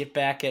to get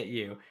back at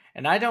you.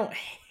 And I don't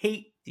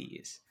hate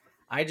these.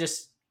 I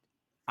just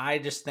I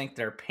just think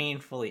they're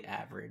painfully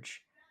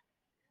average.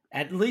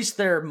 At least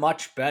they're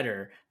much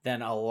better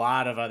than a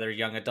lot of other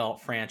young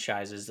adult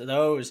franchises.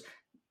 Those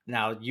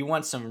now you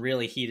want some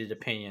really heated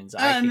opinions.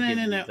 I could No, give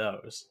no, you no.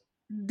 those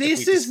if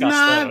we This is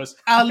discuss not those.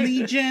 a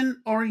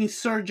Legion or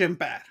Insurgent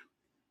bad.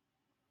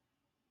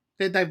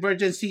 The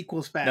Divergent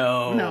sequels bad.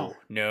 No.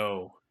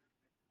 No.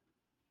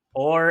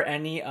 Or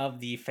any of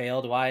the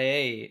failed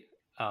YA,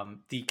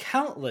 the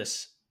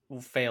countless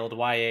failed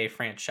YA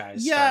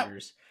franchise Yeah,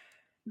 starters,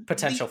 the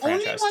potential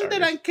only franchise one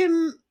that starters.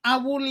 I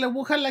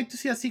would have liked to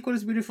see a sequel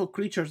is Beautiful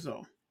Creatures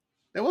though.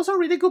 There was a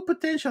really good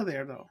potential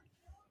there though.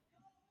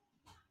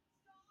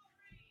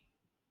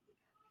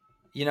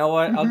 You know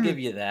what? I'll Mm-hmm. give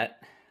you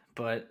that.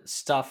 But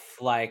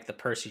stuff like the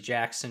Percy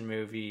Jackson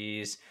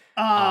movies,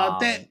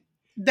 The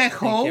I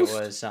think it host.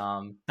 was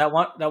that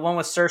one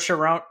with Saoirse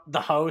Ronan,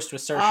 the host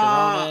with Saoirse Uh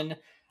Ronan.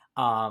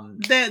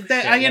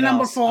 the I Shit, am what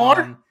number else?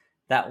 4.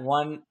 That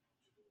one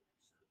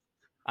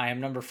I am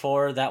number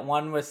 4. That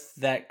one with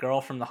that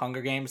girl from the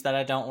Hunger Games that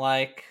I don't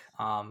like.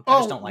 I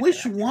just Oh, don't like that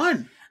which actress.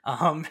 one?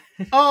 Um,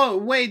 Oh,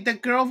 wait, the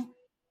girl.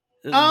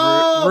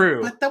 Oh,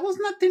 Rue. but that was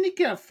not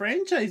technically a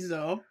franchise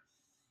though.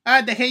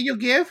 The Hey You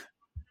Give.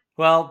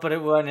 Well, but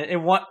it won. It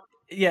won.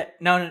 Yeah,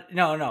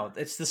 no.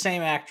 It's the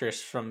same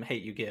actress from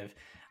Hate You Give.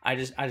 I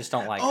just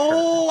don't like her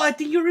Oh, I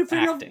think you're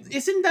referring of. acting.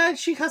 Isn't that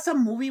she has a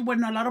movie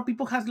when a lot of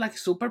people has like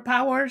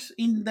superpowers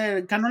in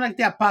the kind of like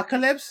the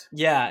apocalypse?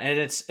 Yeah, and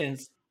it's I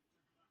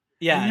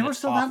yeah, and never it's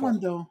saw that one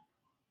awful. though.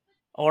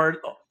 Or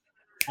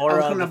I or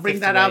was gonna the bring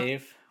Fifth that up.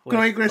 Wave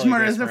Chloe with Grace Chloe Moretz,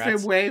 Grace the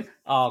fifth Moretz. wave.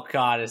 Oh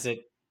God, is it?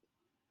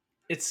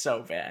 It's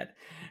so bad.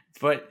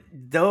 But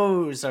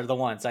those are the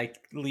ones I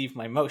leave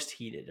my most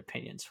heated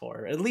opinions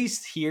for. At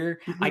least here,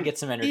 I Mhm. get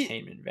some It,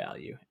 entertainment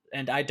value,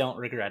 and I don't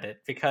regret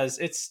it because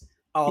it's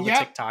all the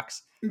yep,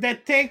 TikToks. the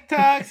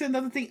TikToks and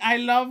other thing. I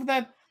love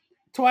that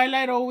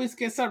Twilight always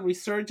gets a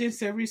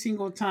resurgence every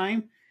single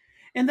time.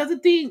 And that's the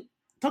thing.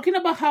 Talking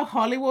about how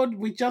Hollywood,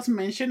 we just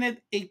mentioned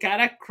it, it got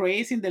a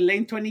craze in the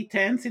late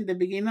 2010s, in the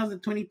beginning of the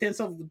 2010s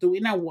of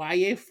doing a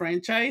YA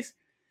franchise.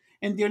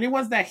 And the only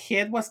ones that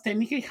hit was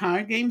technically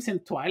Hunger Games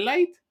and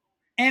Twilight.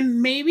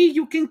 And maybe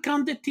you can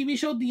count the TV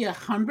show The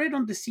 100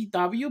 on the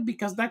CW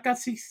because that got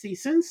 6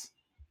 seasons.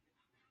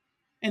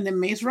 And the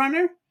Maze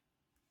Runner.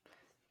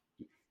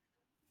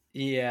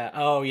 Yeah.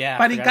 Oh yeah. I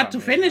But it forgot got about to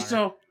Maze finish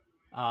Runner.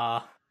 though.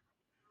 Uh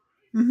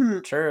Hmm.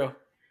 true.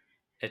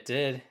 It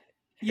did. It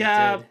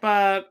Yeah, did.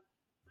 but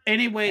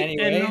anyway, and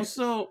Anyways,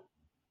 also,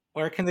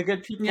 where can the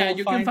good yeah, people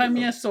you can find find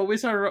me you? as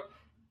always. Or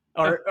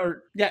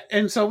Yeah,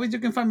 and so always you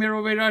can find me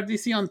Robert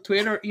RDC on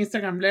Twitter,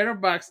 Instagram,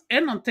 Letterboxd,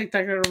 and on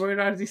TikTok at Robert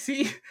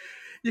RDC.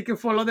 You can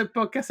follow the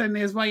podcast and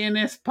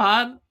SYNS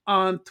Pod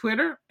on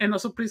Twitter, and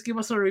also please give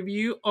us a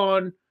review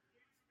on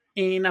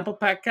in Apple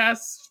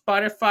Podcasts,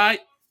 Spotify.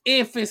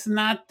 If it's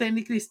not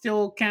technically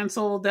still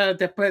canceled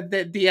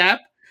the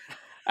app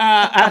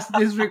as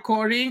this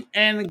recording,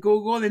 and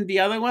Google and the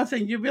other ones,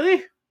 and you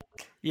Billy.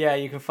 yeah,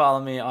 you can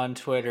follow me on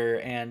Twitter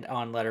and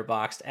on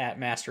Letterboxd at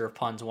Master of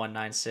Puns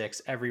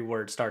 196. Every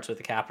word starts with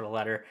a capital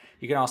letter.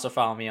 You can also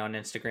follow me on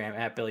Instagram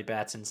at Billy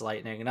Batson's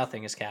Lightning.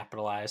 Nothing is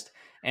capitalized.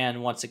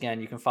 And once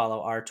again, you can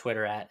follow our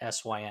Twitter at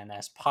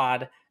SYNS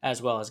Pod,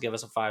 as well as give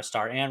us a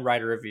 5-star and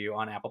write a review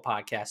on Apple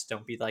Podcasts.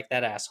 Don't be like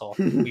that asshole.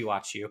 We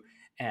watch you.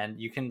 And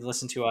you can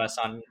listen to us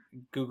on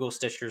Google,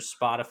 Stitcher,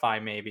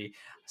 Spotify, maybe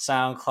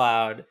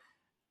SoundCloud,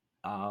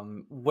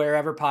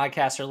 wherever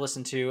podcasts are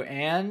listened to.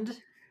 And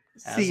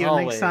See as you next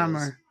always,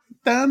 summer.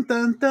 Dun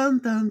dun dun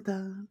dun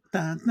dun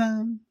dun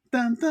dun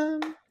dun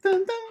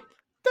dun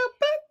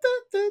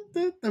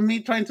dun dun.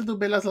 Me trying to do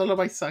Bella's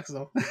lullaby sucks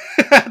though.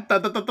 Dun,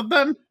 dun, dun, dun,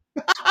 dun.